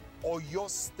 OGBOMOSO. Oyo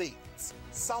State,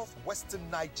 Southwestern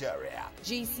Nigeria.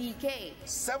 GCK.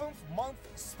 7th month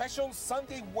special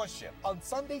Sunday worship on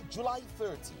Sunday, July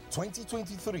 30,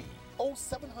 2023,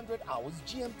 0700 hours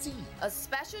GMT. A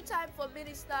special time for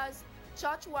ministers,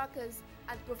 church workers,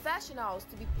 and professionals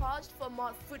to be purged for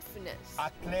more fruitfulness.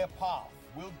 A clear path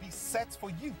will be set for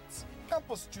youth,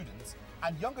 campus students,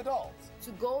 and young adults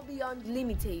to go beyond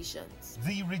limitations.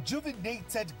 The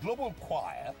rejuvenated global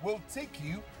choir will take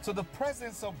you to the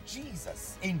presence of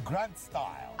Jesus in grand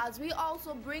style. As we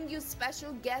also bring you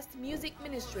special guest music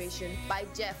ministration by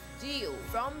Jeff Deal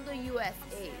from the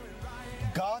USA.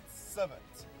 God's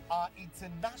servant, our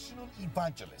international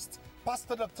evangelist,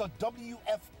 Pastor Dr.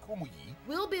 W.F. KUMUYI,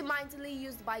 will be mightily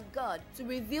used by God to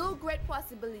reveal great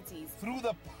possibilities through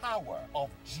the power of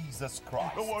Jesus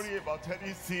Christ. Don't worry about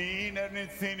anything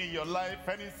in your life,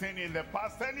 anything in the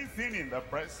past, anything in the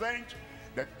present.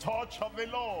 The touch of the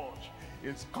Lord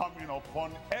is coming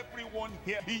upon everyone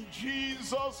here in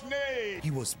Jesus' name.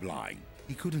 He was blind.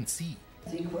 He couldn't see.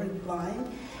 He was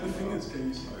blind. The thing is, can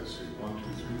you see? I see 1, 2,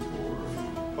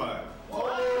 3, 4, 5.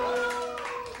 Oh!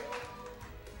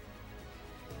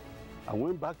 I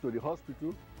went back to the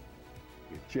hospital.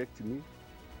 They checked me.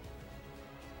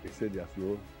 They said there's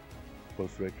no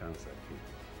prostate cancer here.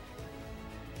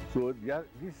 So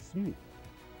this is me.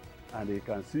 And they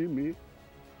can see me,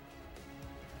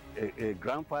 a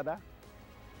grandfather.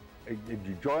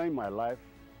 The joy in my life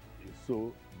is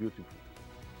so beautiful.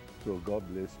 So God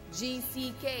bless you.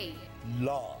 GCK.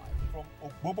 Live from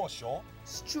OGBOMOSO.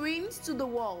 Streams to the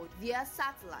world via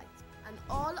satellite and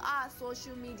all our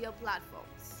social media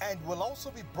platforms. And will also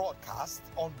be broadcast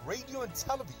on radio and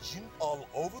television all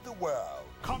over the world.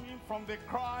 Coming from the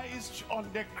Christ on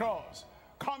the cross.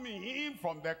 Coming in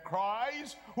from the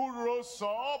Christ who rose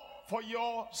up for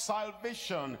your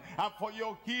salvation and for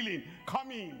your healing.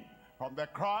 Coming from the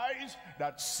Christ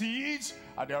that sits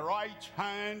at the right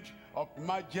hand of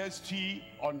majesty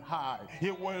on high.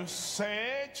 He will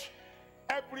set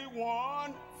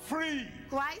everyone free.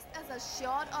 Christ has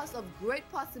assured us of great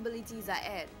possibilities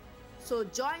ahead. So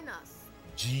join us.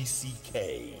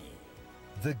 GCK,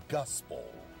 the gospel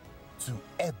to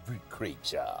every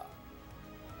creature.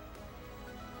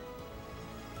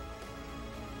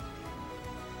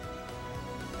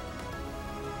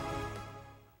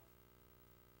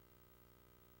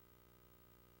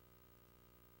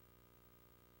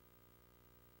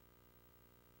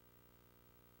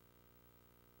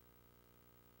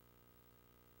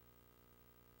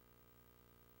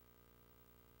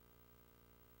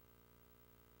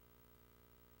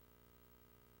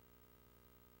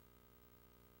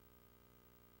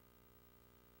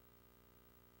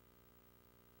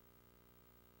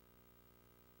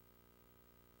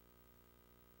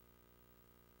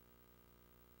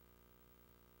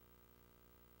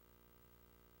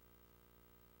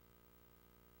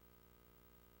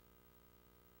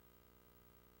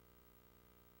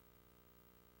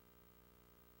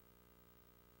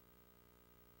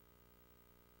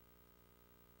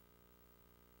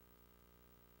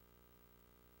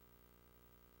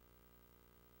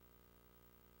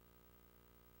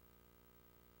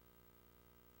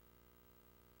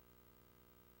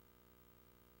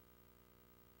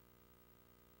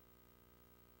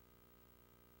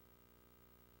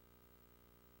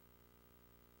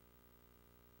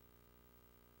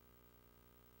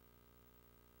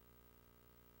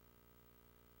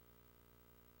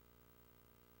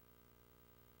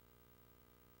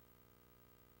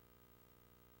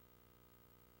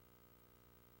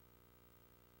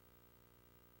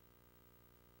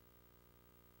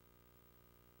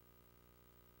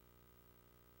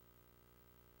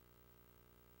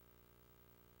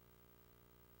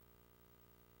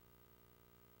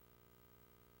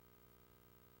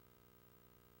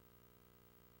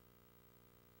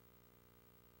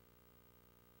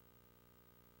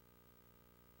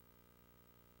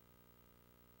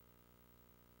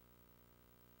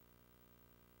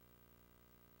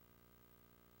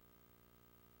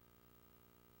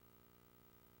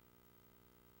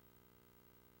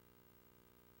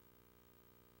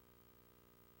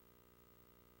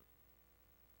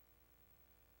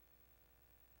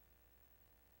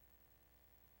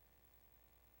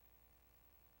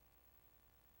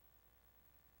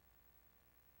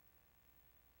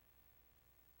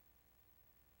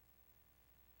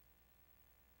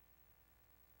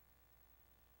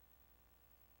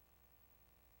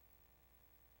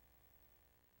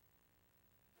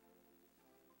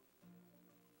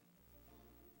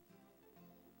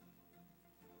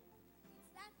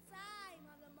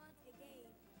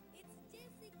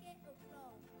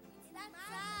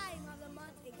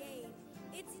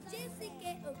 It's JCK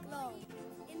o'clock.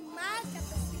 In Mark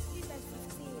chapter 16 verse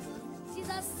 15,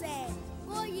 Jesus said,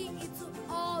 "Go ye into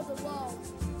all the world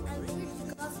and preach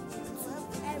the gospel to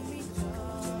every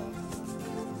creature."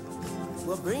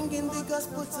 We're bringing the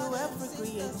gospel to every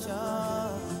creature.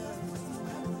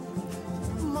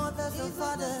 Mothers and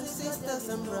fathers, sisters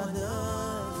and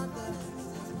brothers.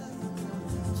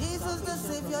 Jesus the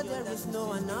Savior, there is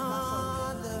no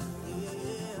another.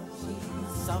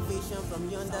 Salvation from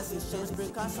yonder, since chains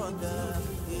break us under.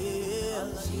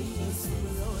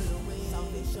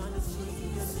 Salvation is free, you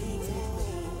need to pay.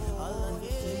 All of the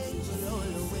chains will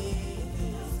roll away.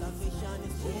 Salvation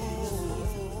is free,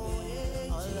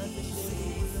 all of the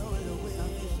chains will roll away.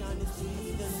 Salvation is free,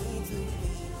 you need to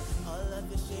pay. All of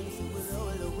the chains will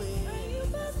roll away. Are you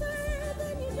better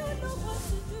than you don't know what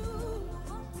to do?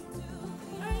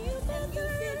 Are you better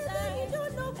than you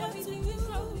don't know what to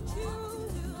do?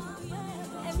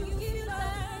 And you give up,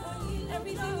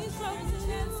 everything is wrong with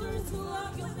you. Answer to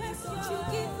all your questions. You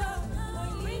give up,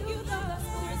 bring you the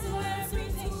gospel. There's an answer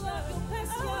to all your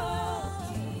questions.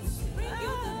 Bring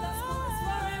you the gospel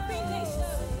for every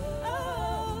nation.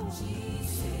 Oh,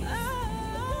 Jesus. The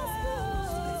gospel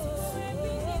is for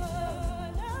every nation.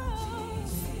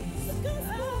 The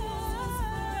gospel is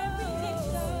for every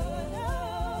nation.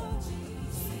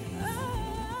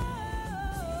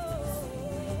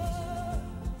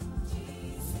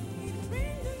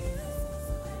 Bring the news.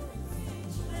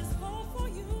 There's hope for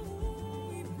you.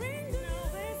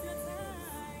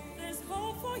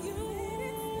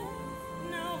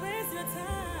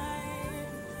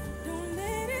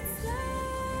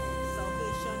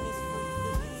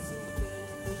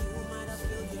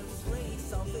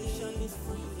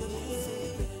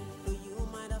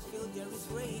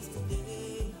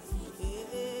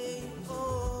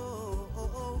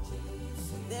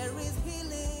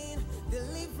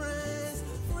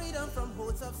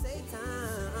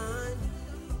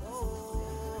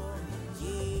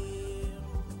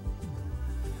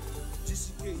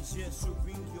 This case, yes, so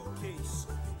bring your case.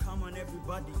 Come on,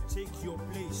 everybody, take your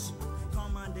place.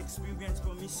 Come and experience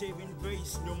for me saving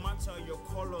grace. No matter your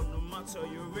color, no matter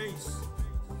your race.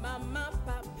 Mama,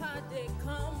 papa, they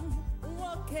come.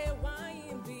 Okay,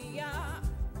 wine be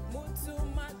Mutu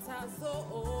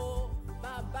matazo,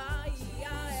 baba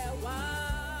ya ewa.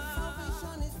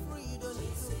 Salvation is free, don't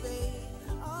need to pay.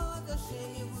 All of the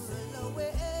shame you will roll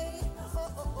away.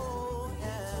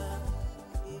 Yeah.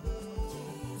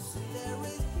 There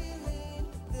is healing,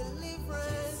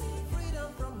 deliverance, freedom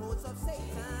from holds of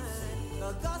Satan.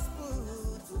 The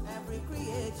gospel to every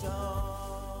creature.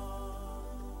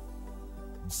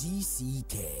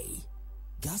 GCK,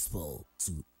 gospel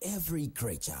to every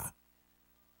creature.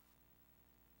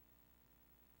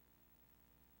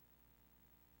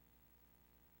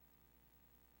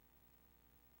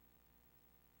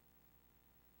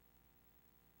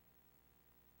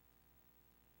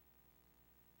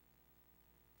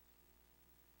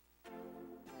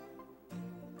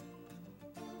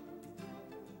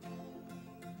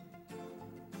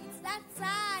 That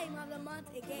time of the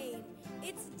month again.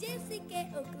 It's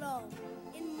JCK o'clock.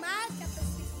 In Mark chapter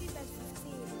 16 verse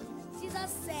 15,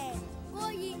 Jesus said, "Go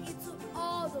ye into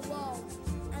all the world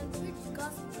and preach the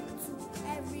gospel to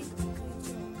every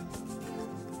creature."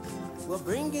 We're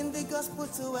bringing the gospel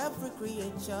to every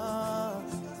creature.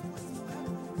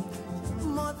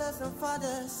 Mothers and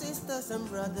fathers, sisters and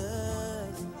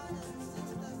brothers.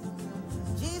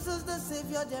 Jesus the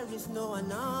Savior, there is no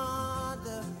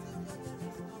another.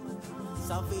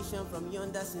 Salvation from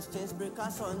yonder since chains break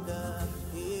us under.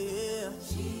 Yeah.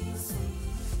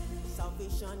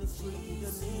 Salvation is free, you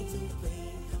don't need to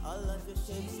pay. All of your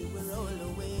shames you will roll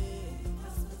away.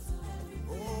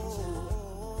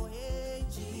 Oh, hey,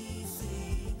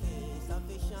 GCK.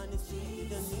 Salvation is free, you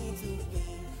don't need to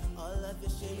pay. All of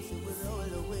your shames you will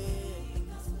roll away.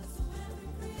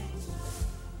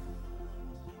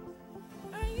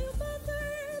 Are you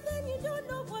bothered? Then you don't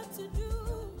know what to do.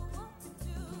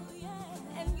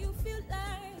 And you feel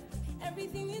like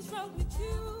everything is wrong with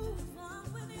you.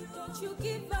 Don't you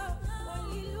give up,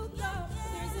 only look up.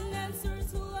 There's an answer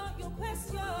to all your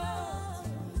questions.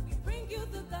 We bring you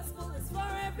the gospel, it's for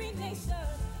every nation.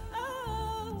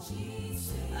 Oh,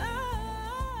 Jesus. Oh,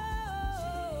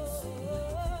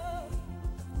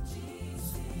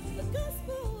 Jesus. The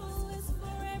gospel is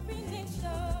for every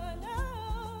nation.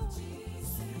 Oh,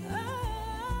 Jesus. Oh.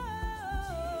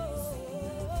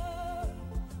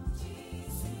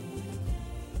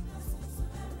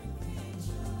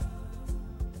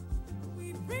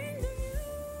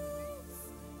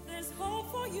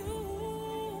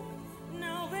 You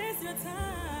now is your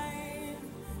time.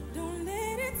 Don't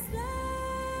let it slide.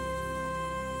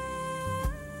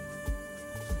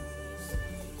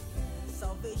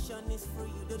 Salvation is free,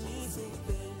 you don't need to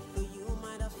pay. Though you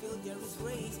might have felt there is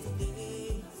grace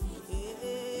today.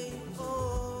 Hey,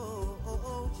 oh, oh,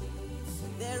 oh.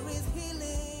 There is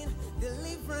healing,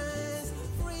 deliverance,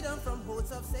 freedom from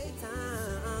holds of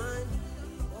Satan.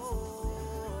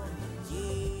 Oh,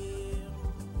 yeah.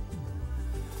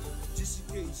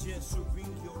 Case, yes, so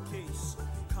bring your case.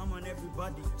 Come on,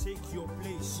 everybody, take your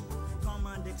place. Come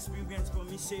and experience for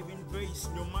me saving grace.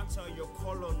 No matter your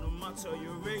color, no matter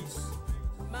your race.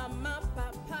 Mama,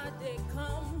 papa, they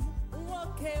come.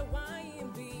 Okay,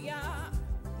 wine be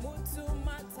Mutu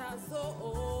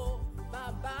matazo,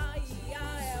 baba ya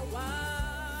ewa.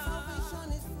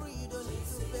 Salvation is free, don't need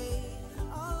to pay.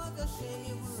 All of the shame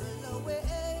you will roll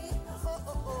away. Oh,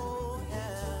 oh, oh,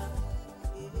 yeah.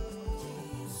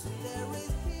 There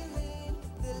is healing,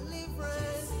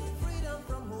 deliverance, freedom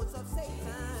from holds of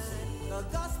Satan. The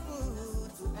gospel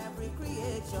to every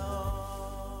creature.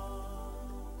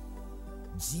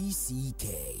 GCK,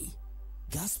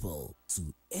 gospel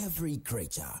to every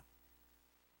creature.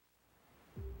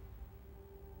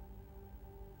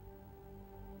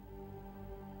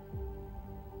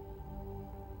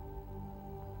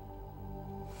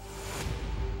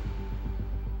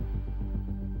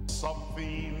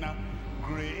 Something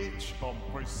great,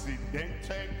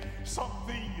 unprecedented,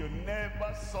 something you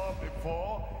never saw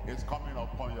before is coming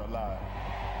upon your life.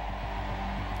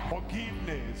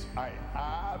 Forgiveness, I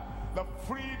have. The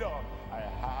freedom, I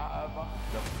have.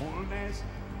 The fullness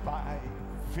by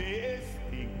faith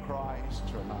in Christ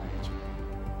tonight.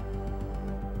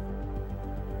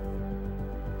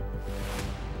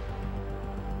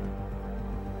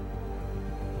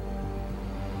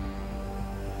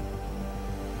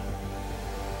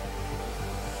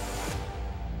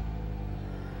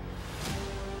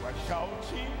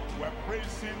 Shouting, we're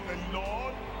praising the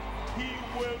Lord. He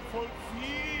will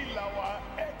fulfill our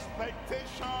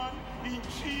expectation in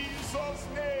Jesus'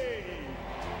 name.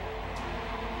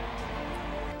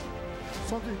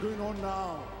 Something is going on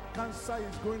now. Cancer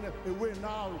is going away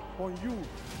now on you.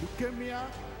 Leukemia,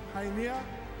 hernia,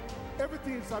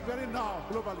 everything is appearing now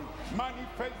globally.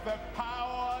 Manifest the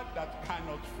power that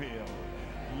cannot fail.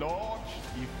 Lord,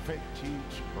 effect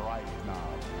it right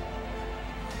now.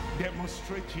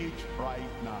 Demonstrate it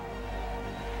right now.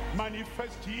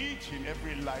 Manifest it in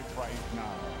every life right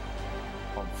now.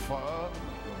 Confirm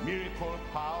your miracle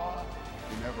power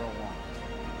in everyone.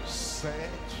 Set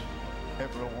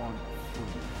everyone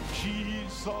free. In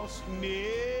Jesus'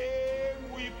 name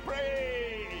we pray.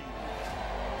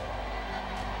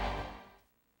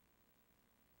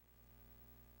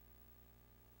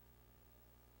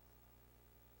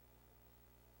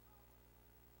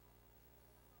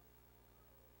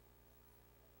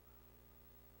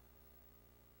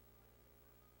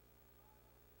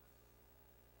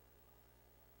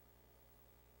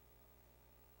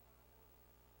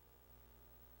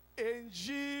 In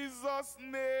Jesus'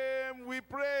 name we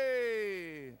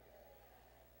pray.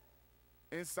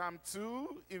 In Psalm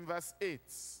 2, in verse 8,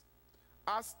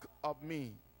 ask of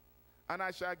me, and I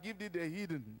shall give thee the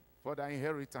hidden for thy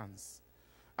inheritance,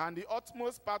 and the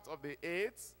utmost part of the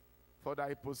earth for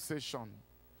thy possession.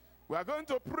 We are going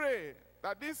to pray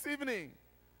that this evening,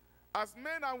 as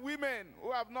men and women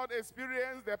who have not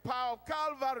experienced the power of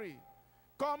Calvary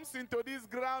comes into this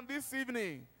ground this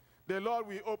evening, the Lord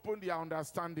will open their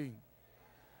understanding.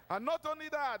 And not only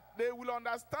that, they will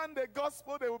understand the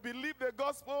gospel, they will believe the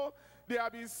gospel, they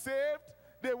have been saved,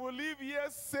 they will live here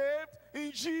saved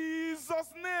in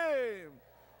Jesus' name.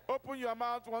 Open your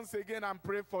mouth once again and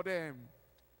pray for them.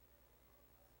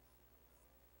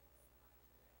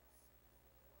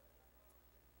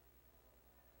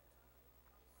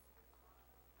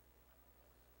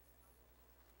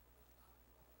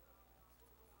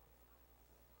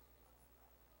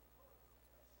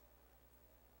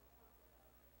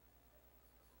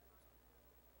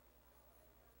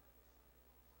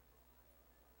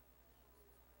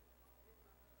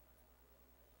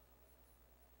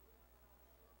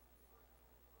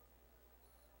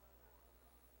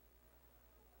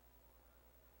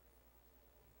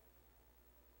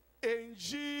 In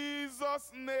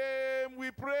Jesus' name we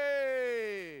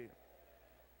pray.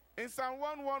 In Psalm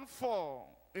 114,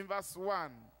 in verse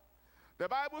 1, the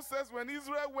Bible says, when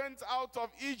Israel went out of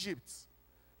Egypt,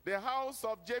 the house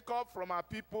of Jacob from a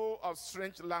people of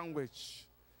strange language,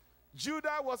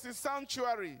 Judah was his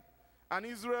sanctuary, and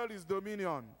Israel his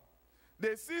dominion.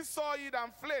 The sea saw it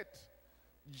and fled.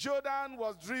 Jordan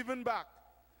was driven back.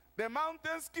 The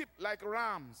mountains skipped like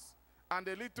rams, and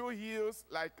the little hills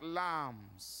like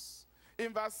lambs.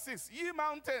 In verse 6, ye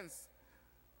mountains,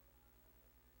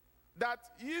 that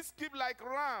ye skip like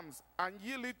rams, and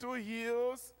ye little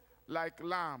hills like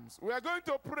lambs. We are going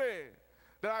to pray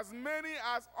that as many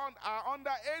as are under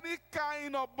any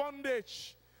kind of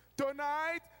bondage,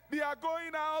 tonight they are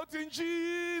going out in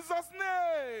Jesus'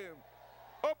 name.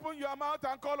 Open your mouth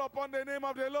and call upon the name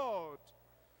of the Lord.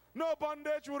 No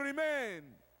bondage will remain.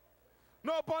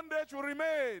 No bondage will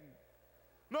remain.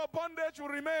 No bondage will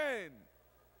remain.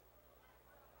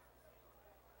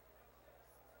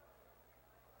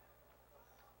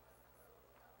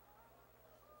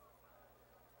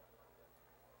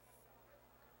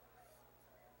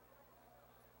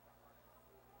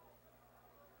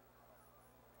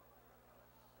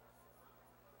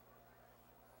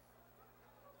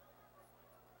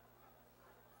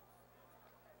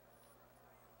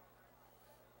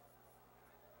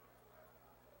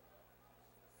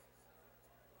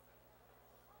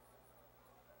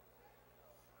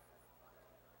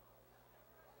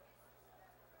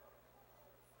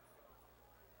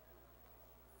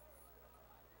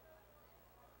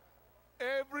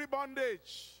 Every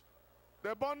bondage,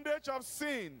 the bondage of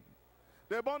sin,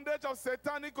 the bondage of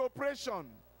satanic oppression,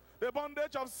 the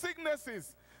bondage of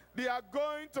sicknesses, they are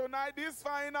going tonight, this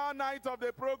final night of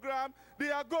the program, they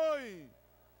are going.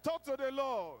 Talk to the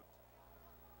Lord.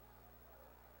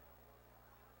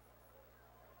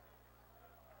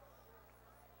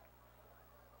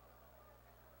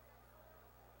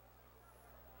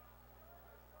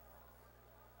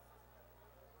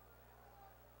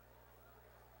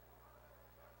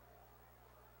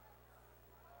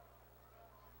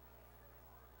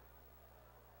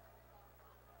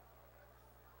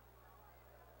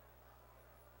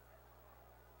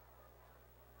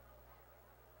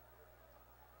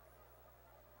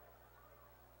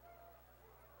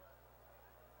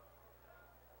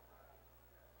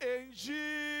 In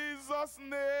Jesus'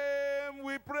 name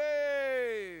we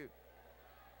pray.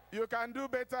 You can do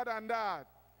better than that.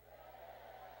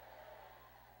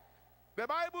 The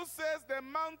Bible says the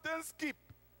mountains skip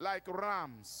like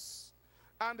rams,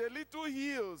 and the little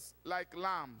hills like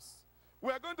lambs.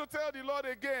 We are going to tell the Lord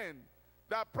again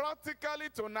that practically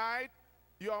tonight,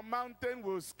 your mountain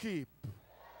will skip.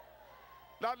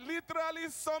 That literally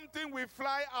something will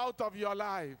fly out of your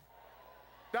life.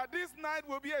 That this night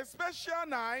will be a special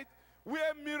night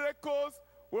where miracles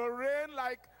will rain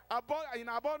like in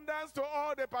abundance to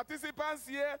all the participants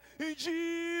here. In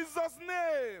Jesus'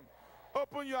 name,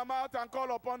 open your mouth and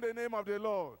call upon the name of the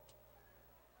Lord.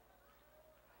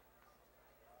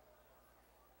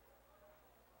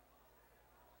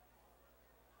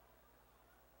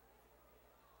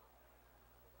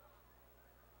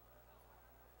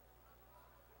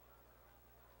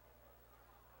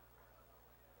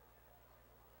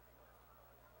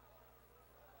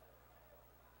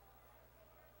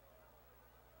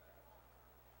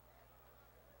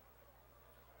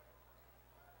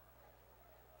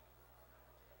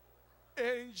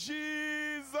 In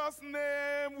Jesus'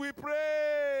 name we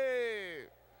pray.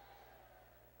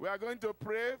 We are going to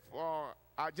pray for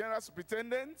our general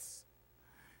superintendents.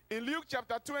 In Luke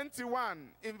chapter 21,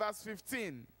 in verse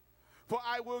 15, for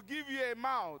I will give you a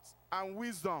mouth and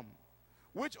wisdom,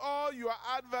 which all your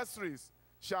adversaries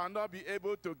shall not be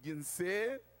able to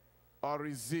gainsay or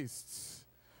resist.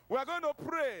 We are going to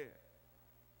pray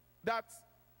that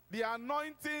the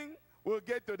anointing will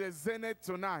get to the zenith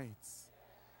tonight.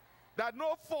 That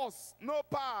no force, no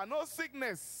power, no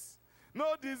sickness,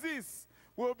 no disease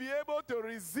will be able to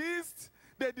resist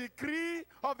the decree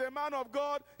of the man of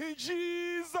God in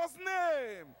Jesus'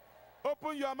 name.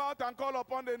 Open your mouth and call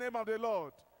upon the name of the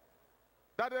Lord.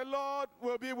 That the Lord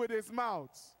will be with his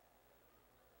mouth.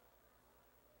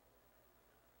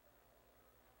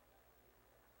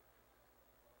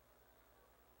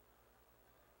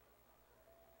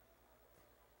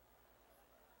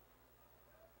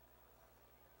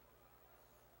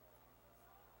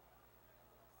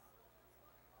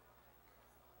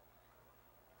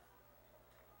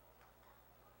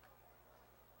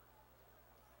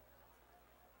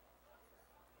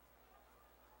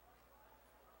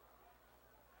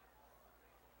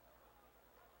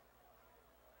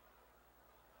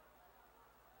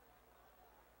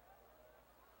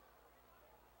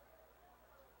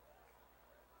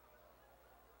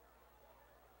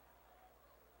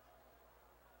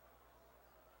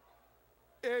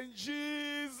 In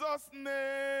Jesus'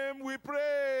 name we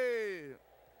pray.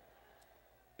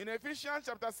 In Ephesians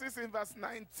chapter 6 in verse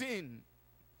 19,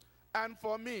 and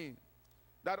for me,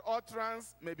 that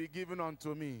utterance may be given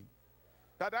unto me,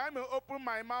 that I may open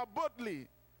my mouth boldly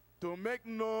to make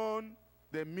known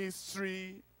the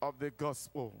mystery of the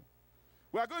gospel.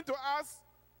 We are going to ask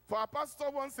for our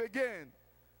pastor once again,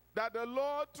 that the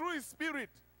Lord through his Spirit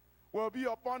will be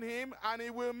upon him, and he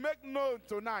will make known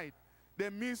tonight the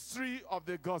mystery of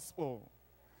the gospel.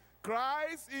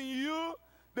 Christ in you,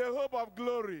 the hope of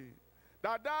glory.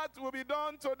 That will be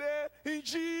done today in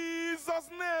Jesus'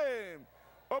 name.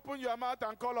 Open your mouth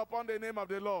and call upon the name of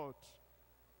the Lord.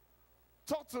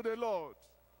 Talk to the Lord.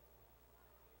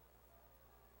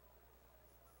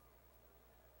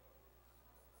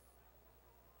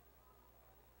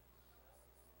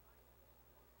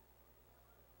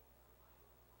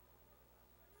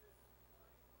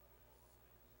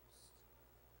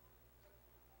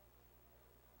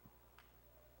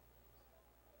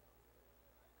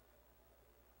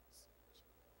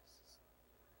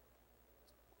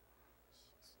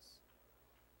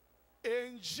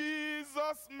 In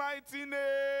Jesus' mighty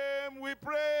name we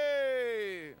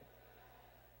pray.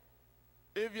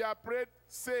 If you are prayed,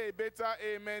 say better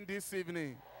amen this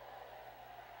evening.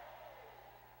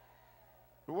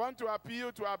 We want to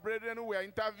appeal to our brethren who were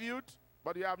interviewed,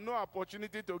 but you have no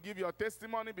opportunity to give your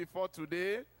testimony before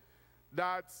today,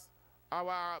 that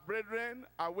our brethren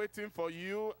are waiting for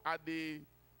you at the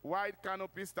white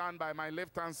canopy stand by my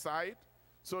left-hand side.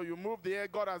 So you move there.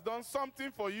 God has done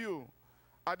something for you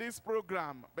at this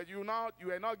program, but you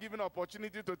are not given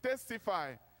opportunity to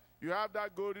testify. You have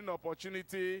that golden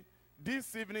opportunity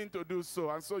this evening to do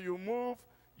so. And so you move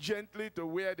gently to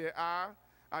where they are,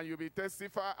 and you'll be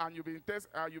testified, and you'll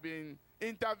be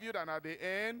interviewed, and at the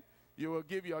end, you will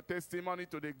give your testimony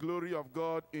to the glory of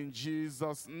God in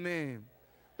Jesus' name.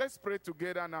 Let's pray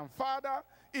together now. Father,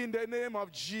 in the name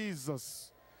of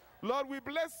Jesus, Lord, we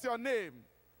bless your name.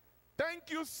 Thank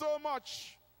you so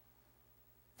much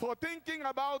for thinking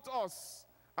about us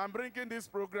and bringing this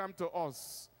program to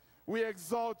us. We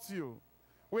exalt you.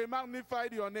 We magnify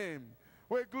your name.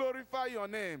 We glorify your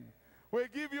name. We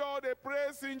give you all the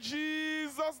praise in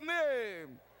Jesus'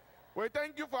 name. We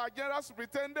thank you for our general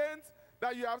superintendent,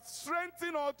 that you have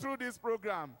strengthened all through this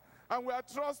program. And we are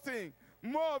trusting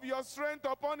more of your strength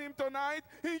upon him tonight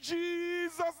in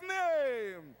Jesus'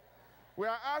 name. We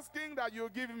are asking that you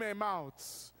give him a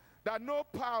mouth, that no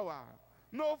power,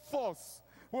 no force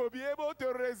will be able to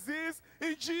resist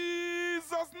in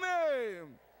Jesus'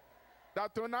 name.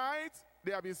 That tonight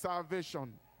there be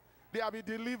salvation, there be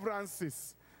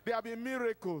deliverances, there be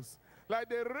miracles, like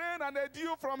the rain and the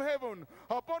dew from heaven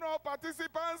upon all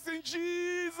participants in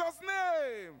Jesus'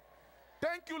 name.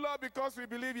 Thank you, Lord, because we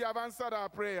believe you have answered our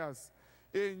prayers.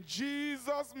 In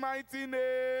Jesus' mighty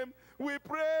name we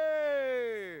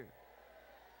pray.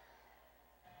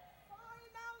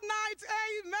 Night,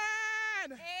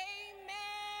 amen.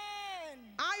 Amen.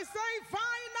 I say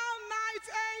final night,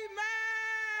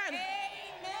 amen.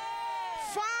 Amen.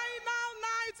 Final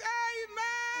night,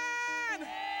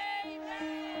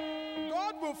 amen.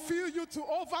 God will fill you to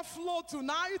overflow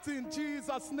tonight in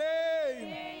Jesus'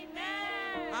 name.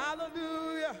 Amen.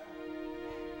 Hallelujah.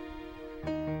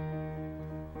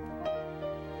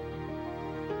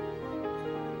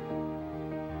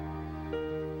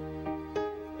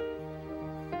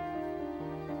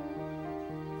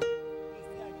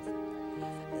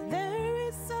 There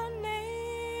is a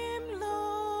name,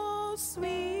 Lord, sweet.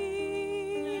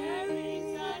 There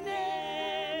is a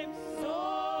name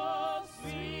so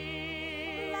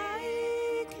sweet,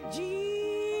 like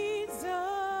Jesus'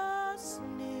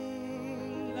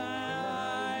 name,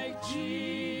 like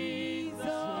Jesus'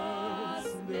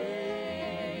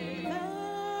 name,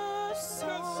 the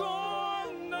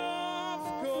Son of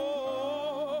God,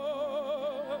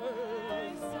 the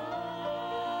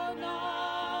Son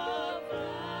of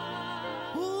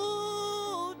who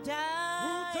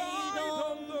died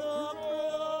on the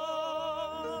cross.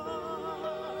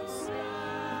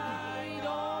 Died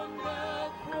on the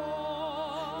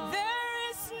cross. There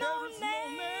is no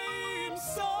name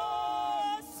so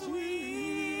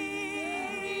sweet.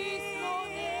 No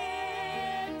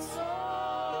name so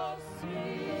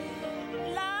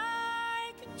sweet,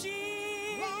 like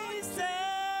Jesus'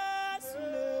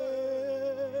 name.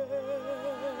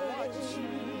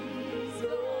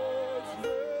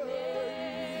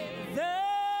 The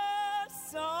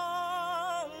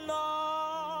Son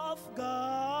of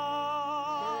God,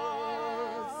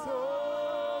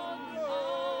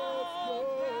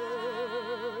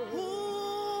 who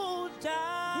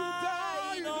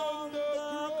died on the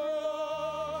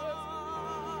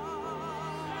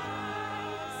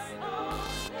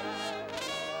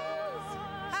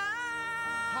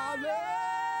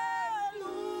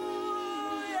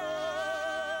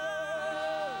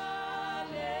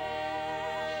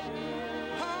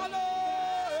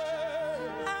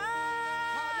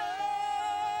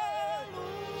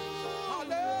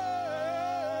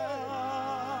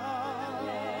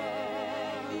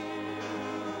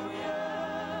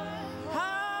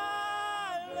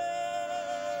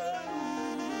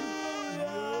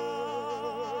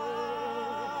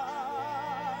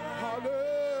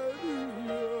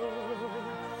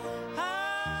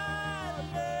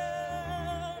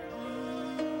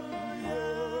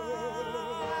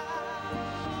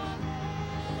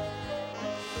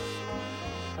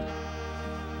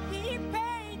He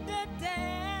paid the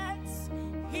debts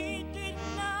he did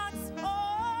not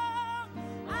owe.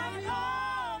 I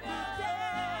owe the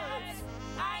debts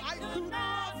I could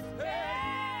not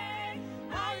pay.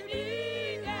 I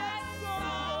needed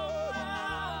someone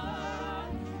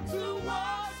to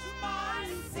wash my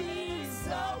sins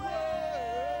away.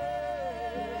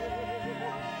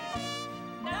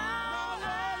 Now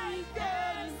I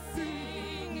can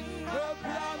sing a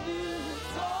brand new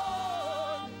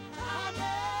song.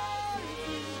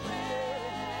 Amazing grace.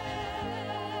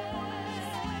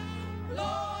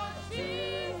 Lord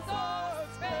Jesus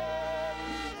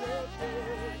paid the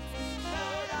debt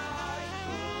that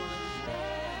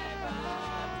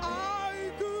I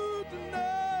could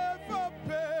never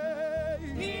pay.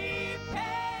 He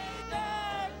paid the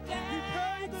debt. He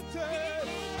paid the debt.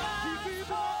 He did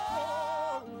not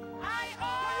owe. I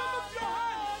owe the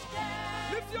debt.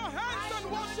 Lift your hands and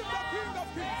worship the King of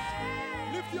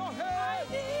Kings. Lift your hands.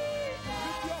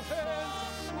 Lift your hands.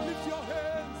 Lift your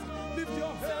hands. Lift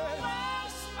your hands.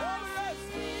 Oh, yes.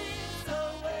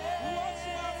 Wash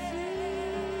my sins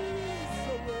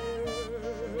away.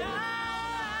 Now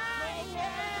I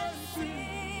can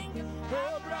sing a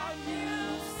brand new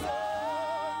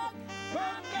song.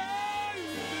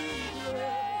 Amazing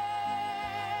grace.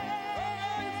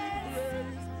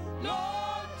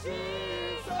 Lord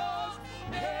Jesus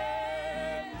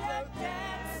paid the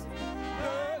debt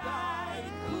that I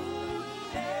could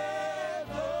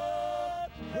never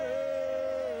pay.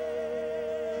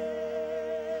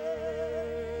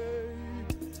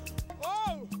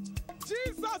 Oh,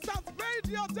 Jesus has paid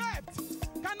your debt.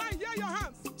 Can I hear your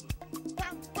hands?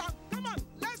 Bam, bam. Come on,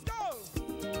 let's go.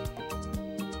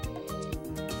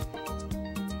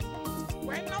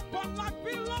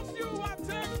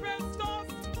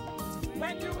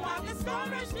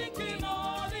 discouraged, thinking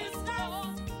all is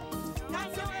lost.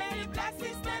 Count your many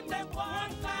blessings, name them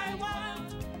one by one.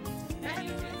 And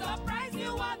you will surprise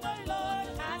you what the Lord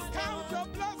has done. Count your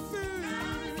blessings.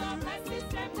 Count your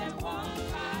blessings, name them one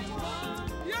by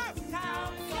one. Yes.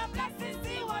 Count your blessings,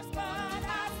 see what God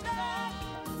has done.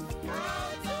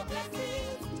 Count your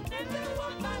blessings, name them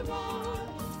one by one.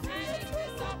 And it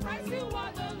will surprise you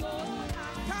what the Lord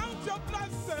has done. Count your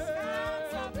blessings.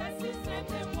 Count your blessings, name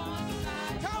them one by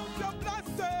one. Count your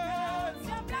blessings. Count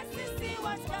your blessings, see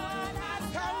what God has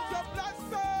done. Count your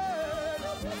blessings.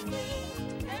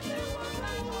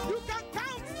 You can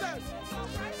count them.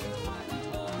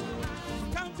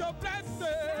 Count your blessings.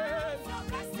 Count your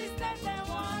blessings, name them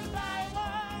one by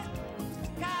one.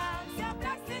 Count your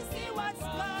blessings, see what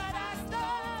God has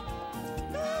done.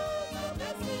 Count your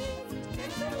blessings,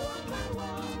 name them one by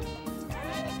one.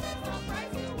 And it will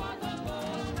surprise you what the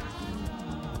Lord has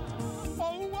done.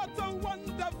 Oh, what a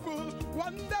wonderful,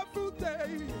 wonderful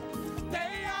day.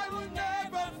 Day I will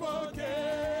never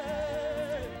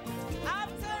forget.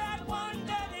 After I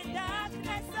wandered in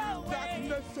darkness away,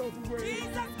 Darkness away.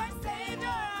 Jesus my Savior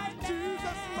I met.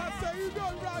 Jesus my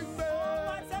Savior I met. Oh,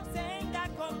 what a tender,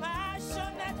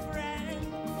 compassionate friend.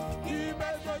 He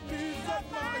made the needs of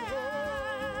my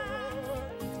heart.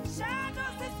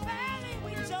 Shadows dispelling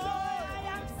with joy I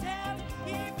am saved.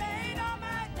 He made all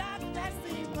my darkness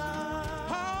divine.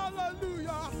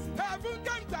 Hallelujah. Heaven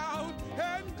came down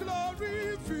and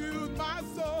glory filled my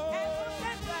soul. Heaven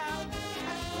came down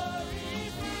and glory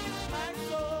filled my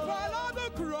soul. While on the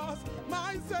cross,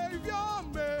 my Savior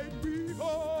made me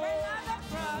whole. And on the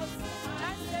cross,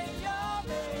 my Savior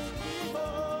made me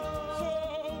whole. So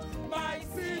my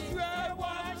sins were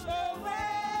washed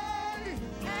away,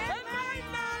 and my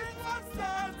life was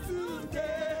turned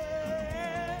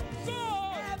today. So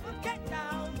heaven came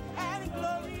down and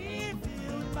glory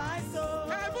filled my soul.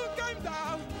 heaven came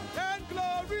down and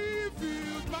glory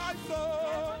filled my soul.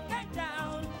 Heaven came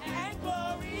down and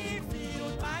glory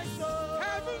filled my soul.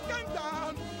 Heaven came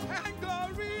down and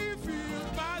glory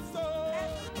filled my soul.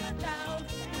 Heaven came down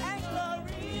and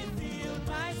glory filled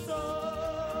my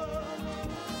soul.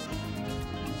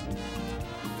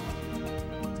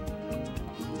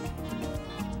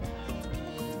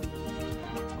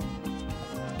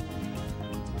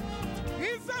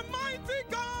 He's a mighty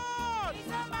God. He's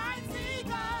a mighty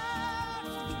God.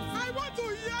 I want to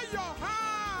hear your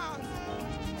hands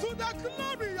to the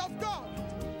glory of God.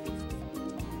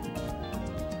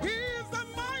 He is a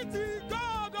mighty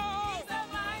God. Oh. He's a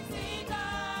mighty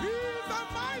God. He's a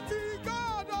mighty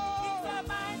God. Oh. He's a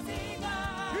mighty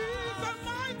God. He's a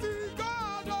mighty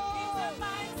God. Oh. He's a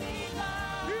mighty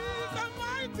God. He's a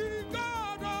mighty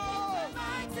God. Oh. He's a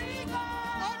mighty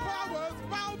God. All powers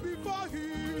bow before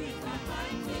him. He's a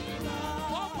mighty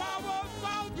God. All powers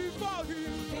bow before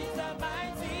him. He's a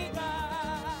mighty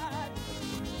God.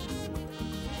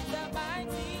 He's a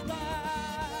mighty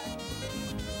God.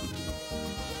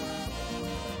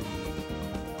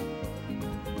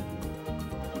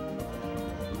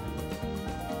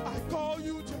 I call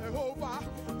you Jehovah.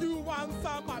 You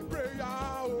answer my prayer.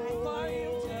 Oh. I call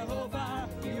you Jehovah.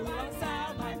 You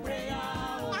answer my prayer.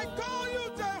 I call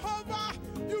you Jehovah.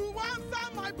 You answer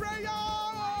my prayer.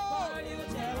 I call you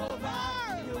Jehovah.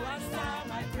 You answer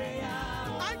my prayer.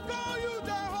 I call you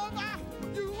Jehovah.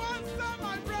 You answer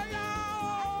my prayer.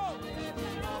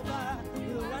 Jehovah,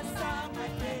 you answer my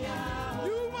prayer.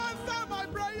 You answer my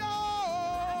prayer.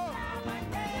 My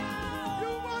prayer.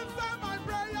 You answer my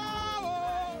prayer.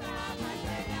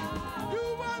 You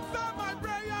answer my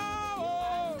prayer.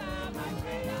 My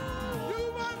prayer. You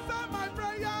answer my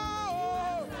prayer.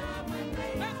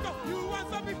 Let's go. You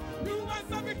answer me. You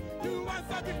answer me. You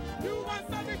answer me. You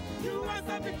answer me. You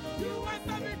answer me. You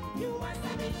answer me. You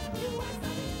answer me. You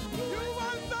answer me. You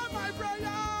answer my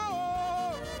prayer.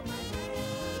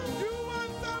 You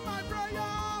answer my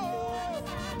prayer.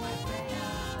 My prayer.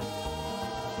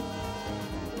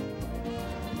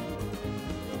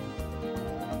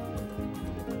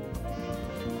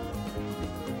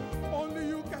 Only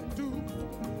you can do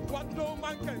what no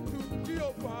man can do,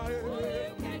 Jehovah. Only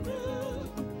you can do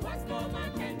what no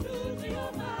man can do,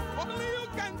 Jehovah. Only you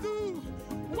can do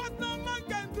what no man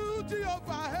can do,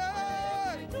 Jehovah.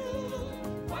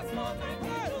 What no man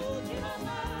can do,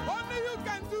 Jehovah. Only you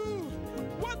can do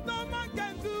what no man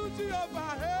can do, Jehovah.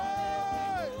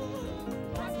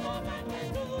 What no man can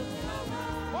do,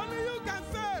 Jehovah. Only you can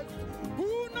save who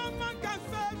no man can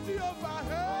save, Jehovah.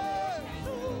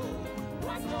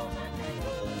 What no man can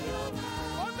do,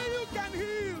 Jehovah. Only you can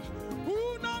heal who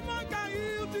no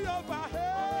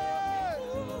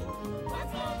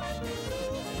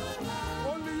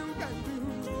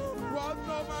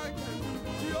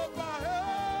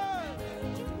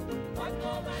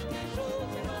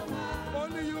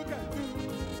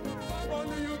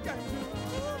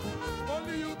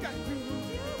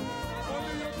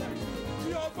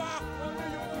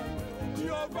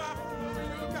Jehovah.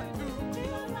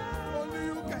 Only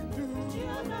you can do.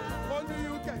 Only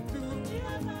you can do.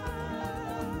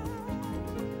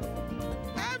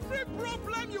 Every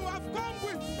problem you have come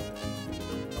with,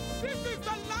 this is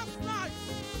the last night.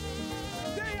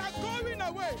 They are going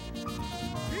away.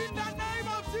 In the name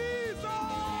of Jesus.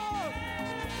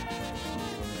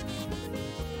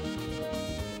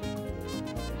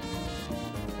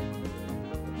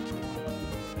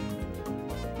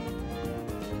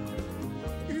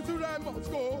 Israel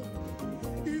must go.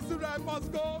 Israel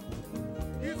must go.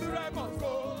 Israel must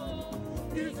go.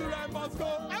 Israel must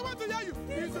go. I want to hear you.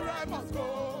 Israel must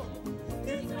go.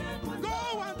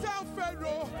 Go and tell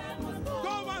Pharaoh.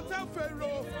 Go and tell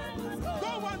Pharaoh.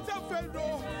 Go and tell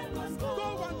Pharaoh.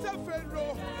 Go and tell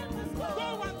Pharaoh.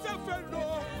 Go and tell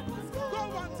Pharaoh.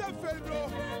 Go and tell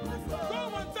Pharaoh.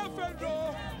 Go and tell Pharaoh.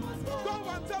 Go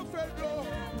and tell Pharaoh.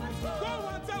 Go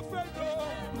and tell Pharaoh.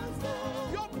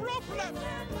 Your problem,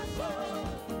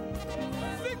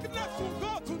 sickness will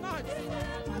go tonight.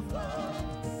 They must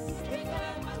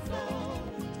go.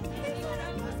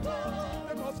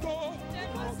 They must go. They must go.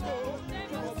 They must go. They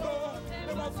must go.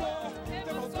 They must go.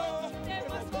 They must go. They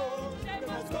must go. They must go. They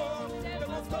must go. They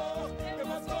must go. They must go. They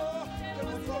must go. They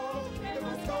must go. They must go. They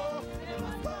must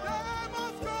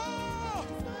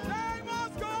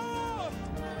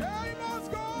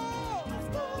go.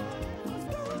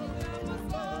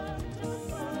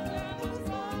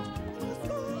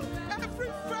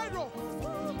 Every Pharaoh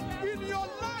in your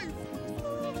life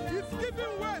is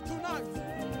giving way tonight.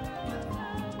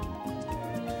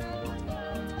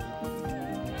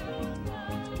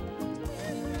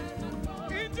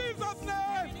 In Jesus'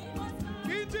 name.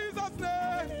 In Jesus'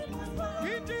 name.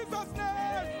 In Jesus'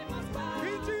 name.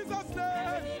 In Jesus'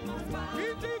 name.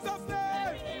 In Jesus'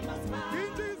 name.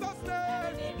 In Jesus'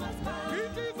 name.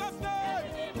 In Jesus'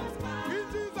 name. In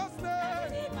Jesus'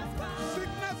 name.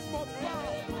 Sickness must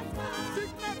bow.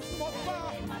 Sickness must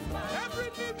bow. Every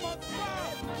knee must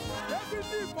bow. Every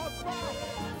knee must bow.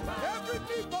 Every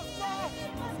knee must bow.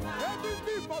 Every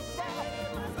knee must bow.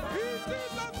 In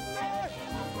Jesus' name.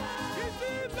 In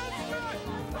Jesus' name.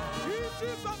 In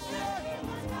Jesus' name.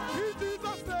 In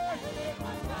Jesus' name.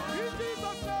 In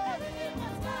Jesus' name.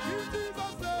 In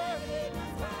Jesus' name.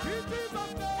 In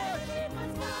Jesus' name.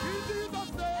 In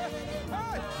Jesus' name.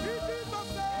 Hey, in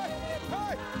Jesus' name.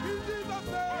 Hey, in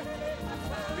Jesus' name.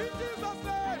 In Jesus'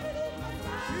 name.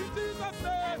 In Jesus'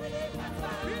 name.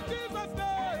 In Jesus'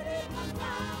 name.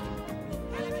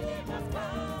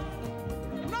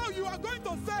 Now you are going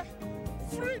to say,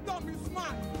 freedom is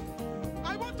mine.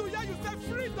 I want to hear you say,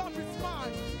 freedom is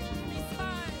mine.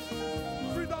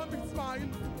 Freedom is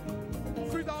mine.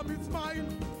 Freedom is mine.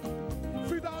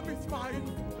 Freedom is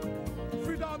mine.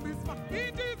 Freedom is mine.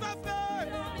 In Jesus'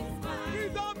 name.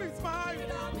 Freedom is mine.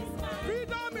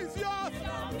 Freedom is yours.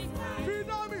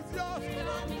 Freedom is yours.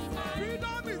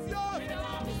 Freedom is yours.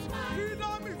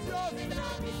 Freedom is yours.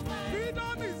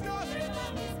 Freedom is yours.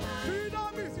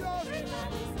 Freedom is yours.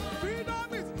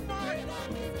 Freedom is mine.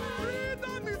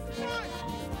 Freedom is mine.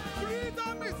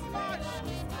 Freedom is mine.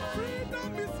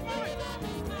 Freedom is mine.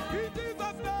 In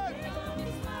Jesus' name.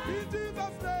 In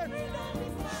Jesus' name.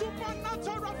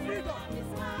 Supernatural freedom.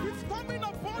 It's coming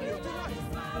upon you tonight.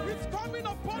 It's coming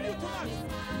upon you tonight.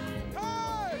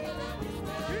 Hey!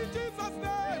 In Jesus'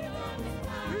 name.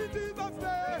 In Jesus'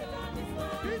 name.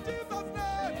 In Jesus'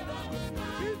 name.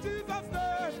 In Jesus'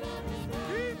 name.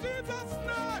 In Jesus'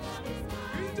 name.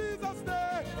 In Jesus'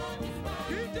 name.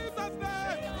 In Jesus'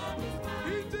 name.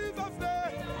 In Jesus'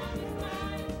 name.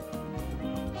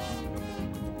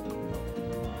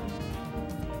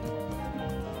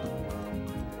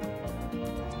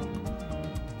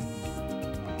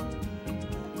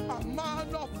 A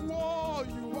man of war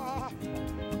you are.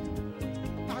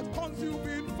 A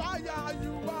consuming fire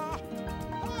you are.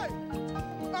 Hey!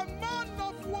 A man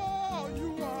of war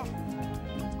you are.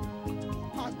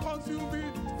 A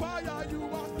consuming fire you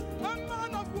are. A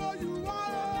man of war you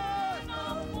are.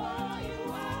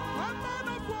 A man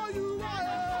of war you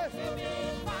are.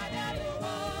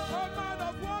 A man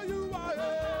of war you are.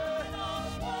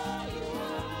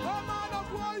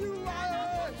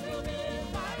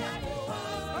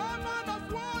 A man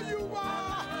of war you are. A man of war you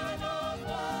are.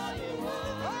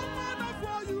 A man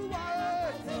of war you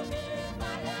are.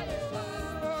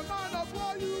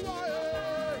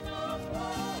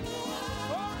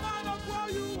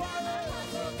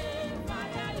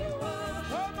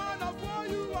 A man of war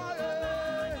you are.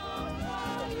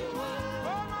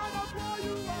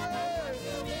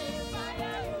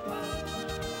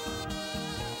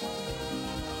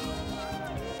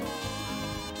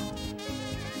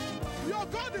 Your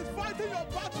God is fighting your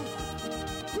battle.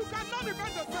 You cannot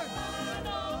remain the same.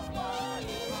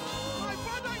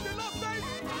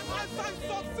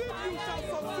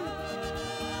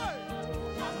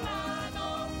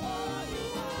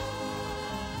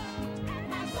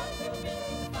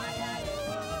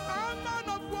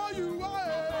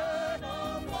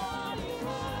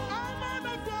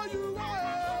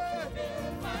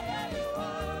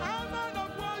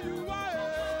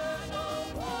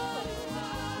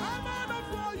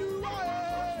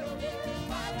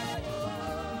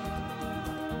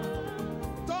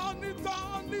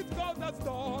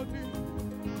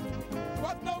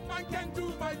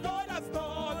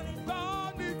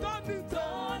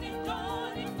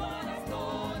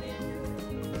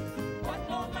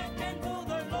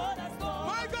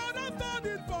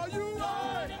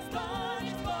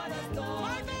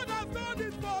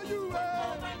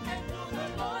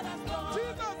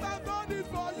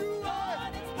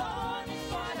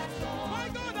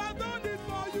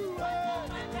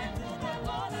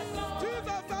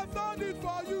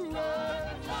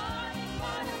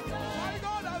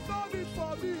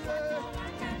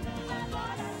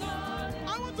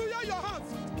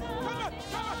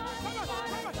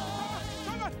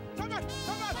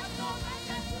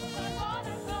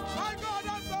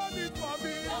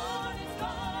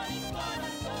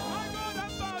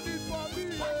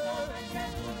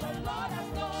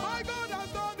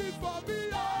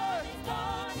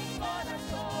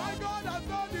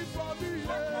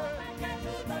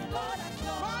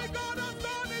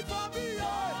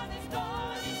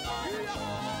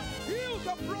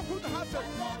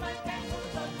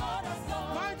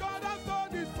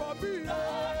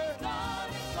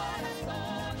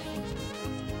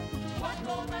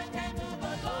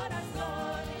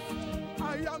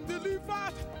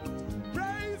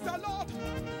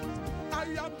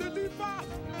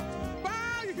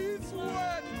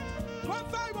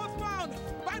 Once I was bound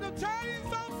by the chains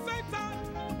of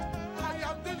Satan, I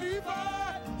am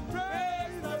delivered.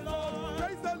 Praise the Lord.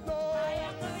 Praise the Lord. I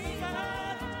am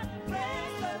delivered.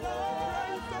 Praise the Lord.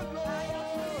 Praise the Lord. I am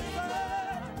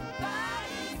delivered by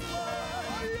His word.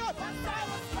 Oh, yes. Once I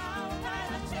was bound by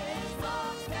the chains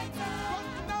of Satan,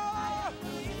 but now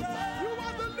you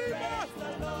are delivered. Praise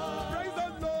the Lord. Praise the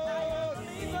Lord.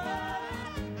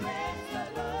 Praise the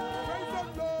Lord. Praise the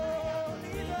Lord.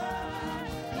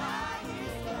 By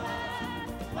His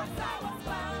word. Once I was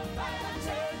bound by the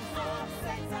chains of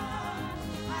Satan,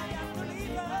 I am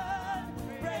delivered.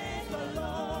 Praise the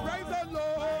Lord. Praise the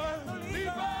Lord.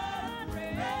 Delivered.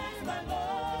 Praise the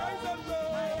Lord. Praise the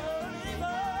Lord. I am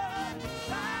delivered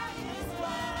by His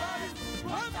word.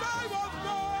 Once I was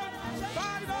born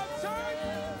by the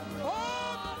chains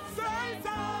of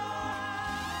Satan,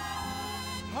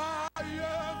 I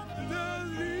am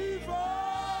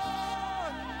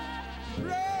delivered.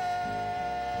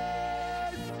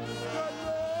 Praise the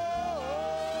Lord.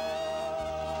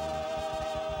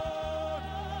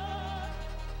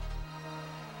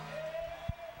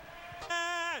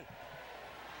 And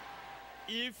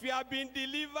if you have been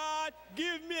delivered,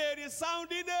 give me a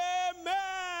resounding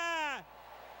amen.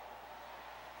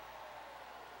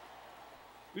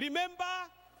 Remember,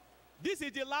 this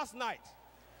is the last night.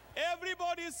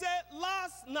 Everybody say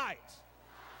last night.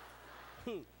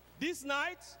 This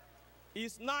night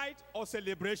is night of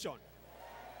celebration.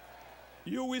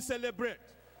 You will celebrate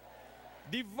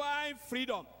divine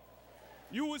freedom.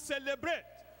 You will celebrate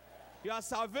your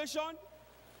salvation,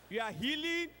 your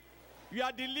healing,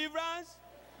 your deliverance,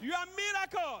 your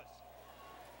miracles.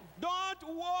 Don't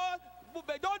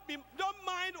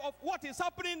mind of what is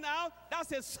happening now.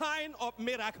 That's a sign of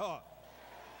miracle.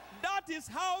 That is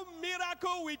how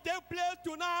miracle will take place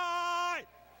tonight.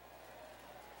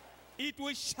 It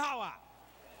will shower.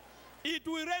 It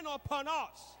will rain upon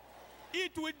us.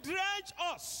 It will drench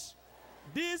us.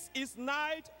 This is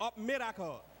night of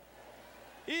miracle.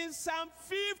 In Psalm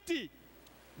 50,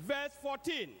 verse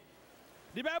 14,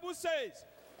 the Bible says,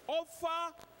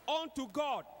 offer unto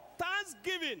God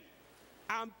thanksgiving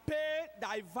and pay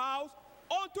thy vows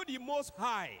unto the Most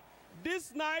High.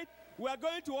 This night, we are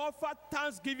going to offer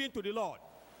thanksgiving to the Lord.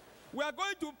 We are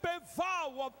going to pay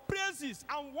vow of praises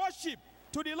and worship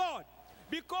to the Lord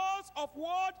because of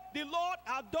what the Lord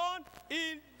has done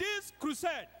in this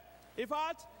crusade. In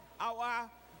fact, our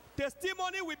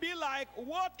testimony will be like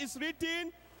what is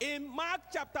written in Mark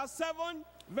chapter 7,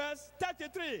 verse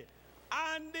 33.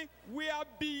 And we are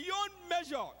beyond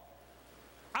measure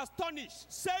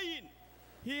astonished, saying,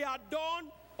 He had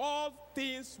done all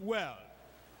things well.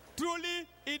 Truly,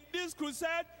 in this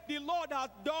crusade, the Lord has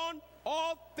done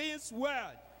all things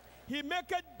well. He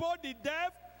maketh both the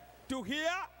deaf to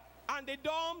hear and the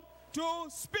dumb to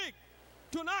speak.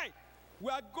 Tonight,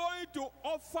 we are going to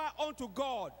offer unto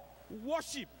God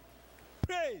worship,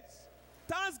 praise,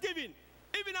 thanksgiving.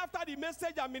 Even after the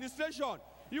message administration,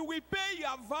 you will pay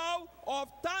your vow of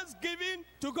thanksgiving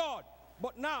to God.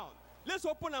 But now, let's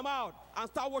open our mouth and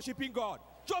start worshiping God.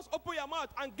 Just open your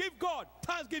mouth and give God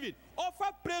thanksgiving.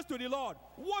 Offer praise to the Lord.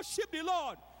 Worship the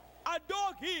Lord.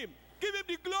 Adore Him. Give Him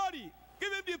the glory.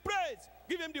 Give Him the praise.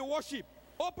 Give Him the worship.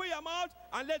 Open your mouth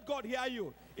and let God hear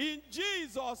you. In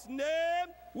Jesus'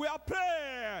 name, we are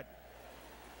prayed.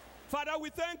 Father, we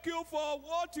thank you for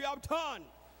what you have done.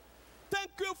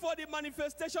 Thank you for the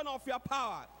manifestation of your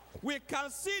power. We can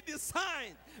see the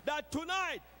sign that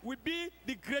tonight will be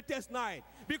the greatest night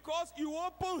because you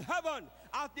open heaven.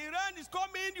 As the rain is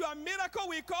coming, your miracle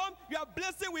will come, your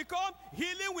blessing will come,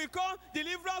 healing will come,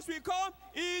 deliverance will come.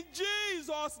 In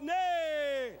Jesus'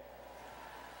 name.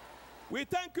 We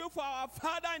thank you for our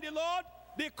Father in the Lord,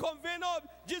 the convener of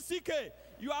GCK.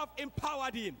 You have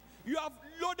empowered him. You have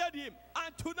loaded him.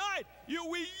 And tonight, you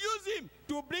will use him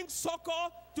to bring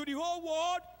succor to the whole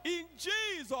world in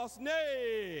Jesus'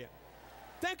 name.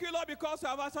 Thank you, Lord, because you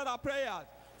have answered our prayers.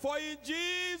 For in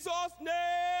Jesus'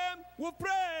 name we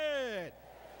pray.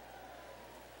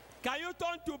 Can you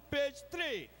turn to page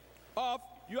 3 of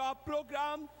your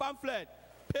program pamphlet?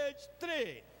 Page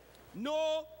 3.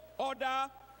 No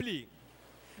other plea.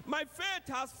 My faith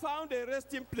has found a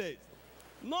resting place,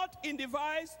 not in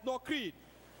device nor creed.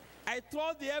 I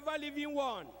trust the ever-living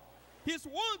one. His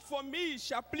wounds for me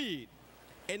shall plead.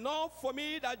 Enough for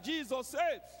me that Jesus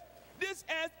saves. This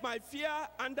earth my fear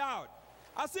and doubt.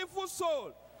 A sinful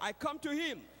soul, I come to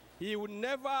him. He will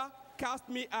never cast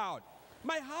me out.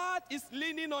 My heart is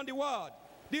leaning on the word,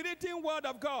 the written word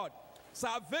of God.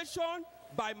 Salvation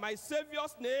by my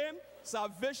Savior's name,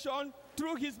 salvation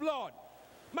through his blood.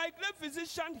 My great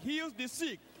physician heals the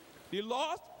sick. The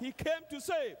lost he came to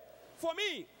save. For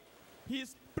me,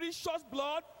 His precious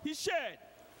blood he shed.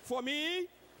 For me,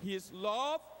 his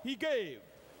love he gave.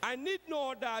 I need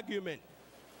no other argument.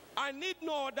 I need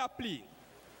no other plea.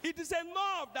 It is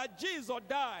enough that Jesus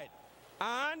died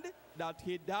and that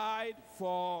he died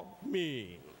for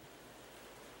me.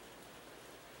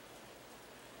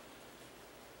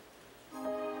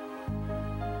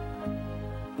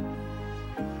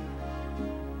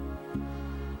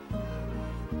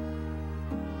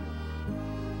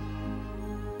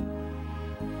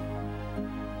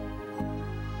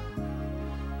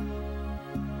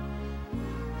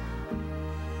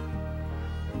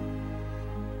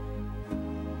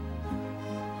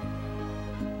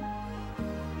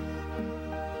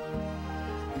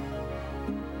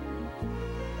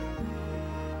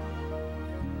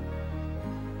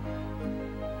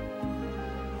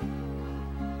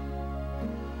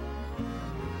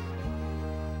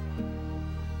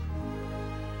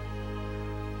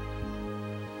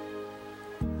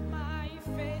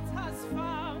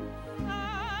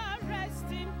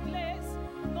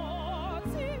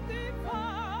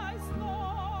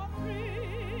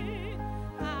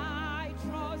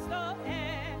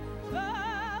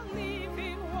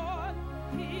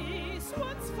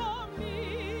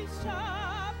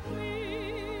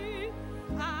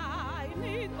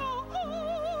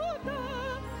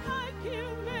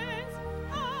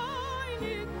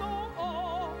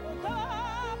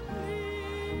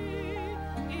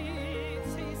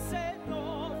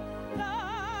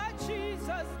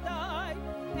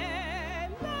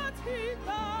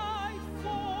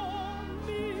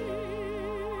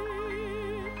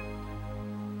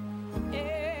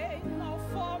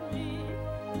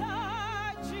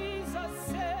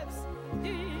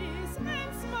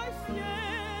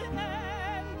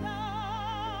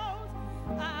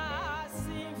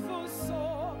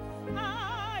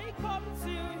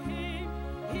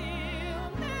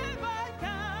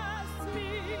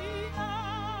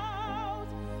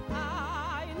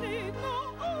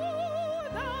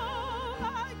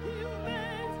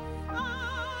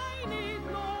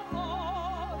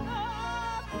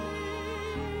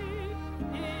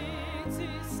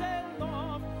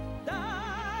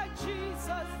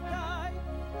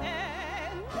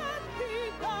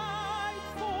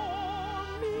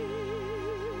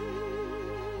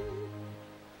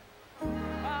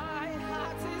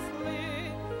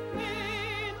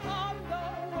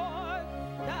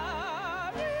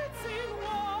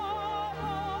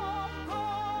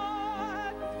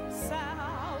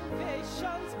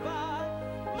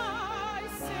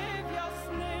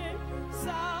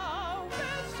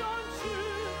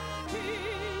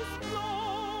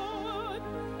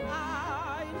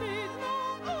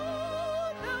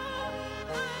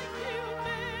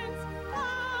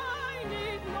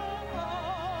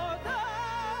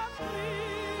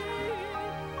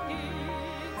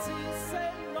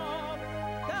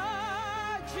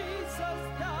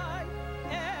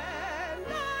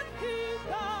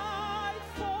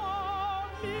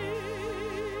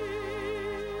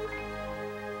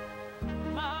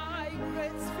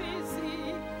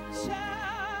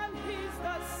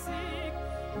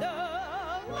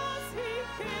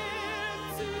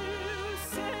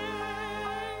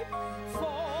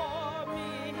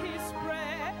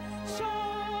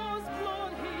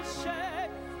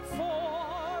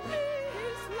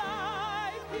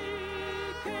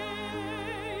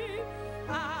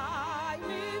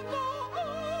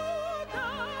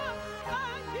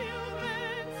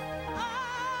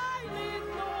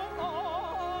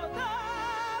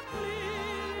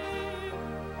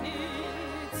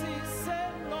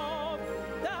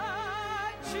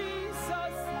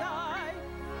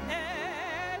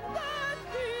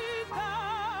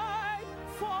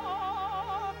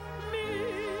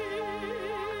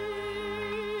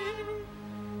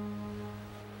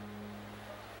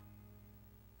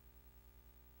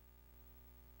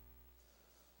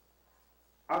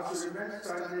 As we remain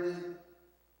standing,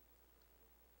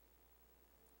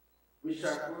 we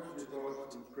shall go to the Lord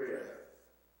in prayer.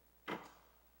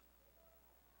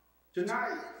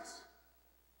 Tonight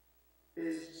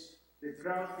is the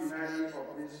grand finale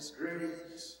of this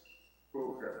great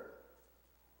program.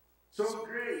 So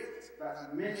great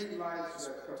that many lives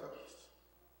were touched.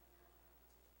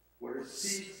 We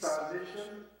received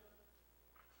salvation,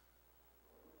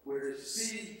 we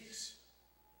received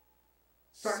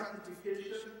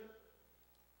sanctification,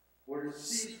 we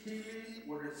received healing,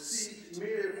 we received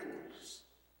miracles,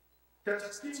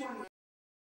 testimony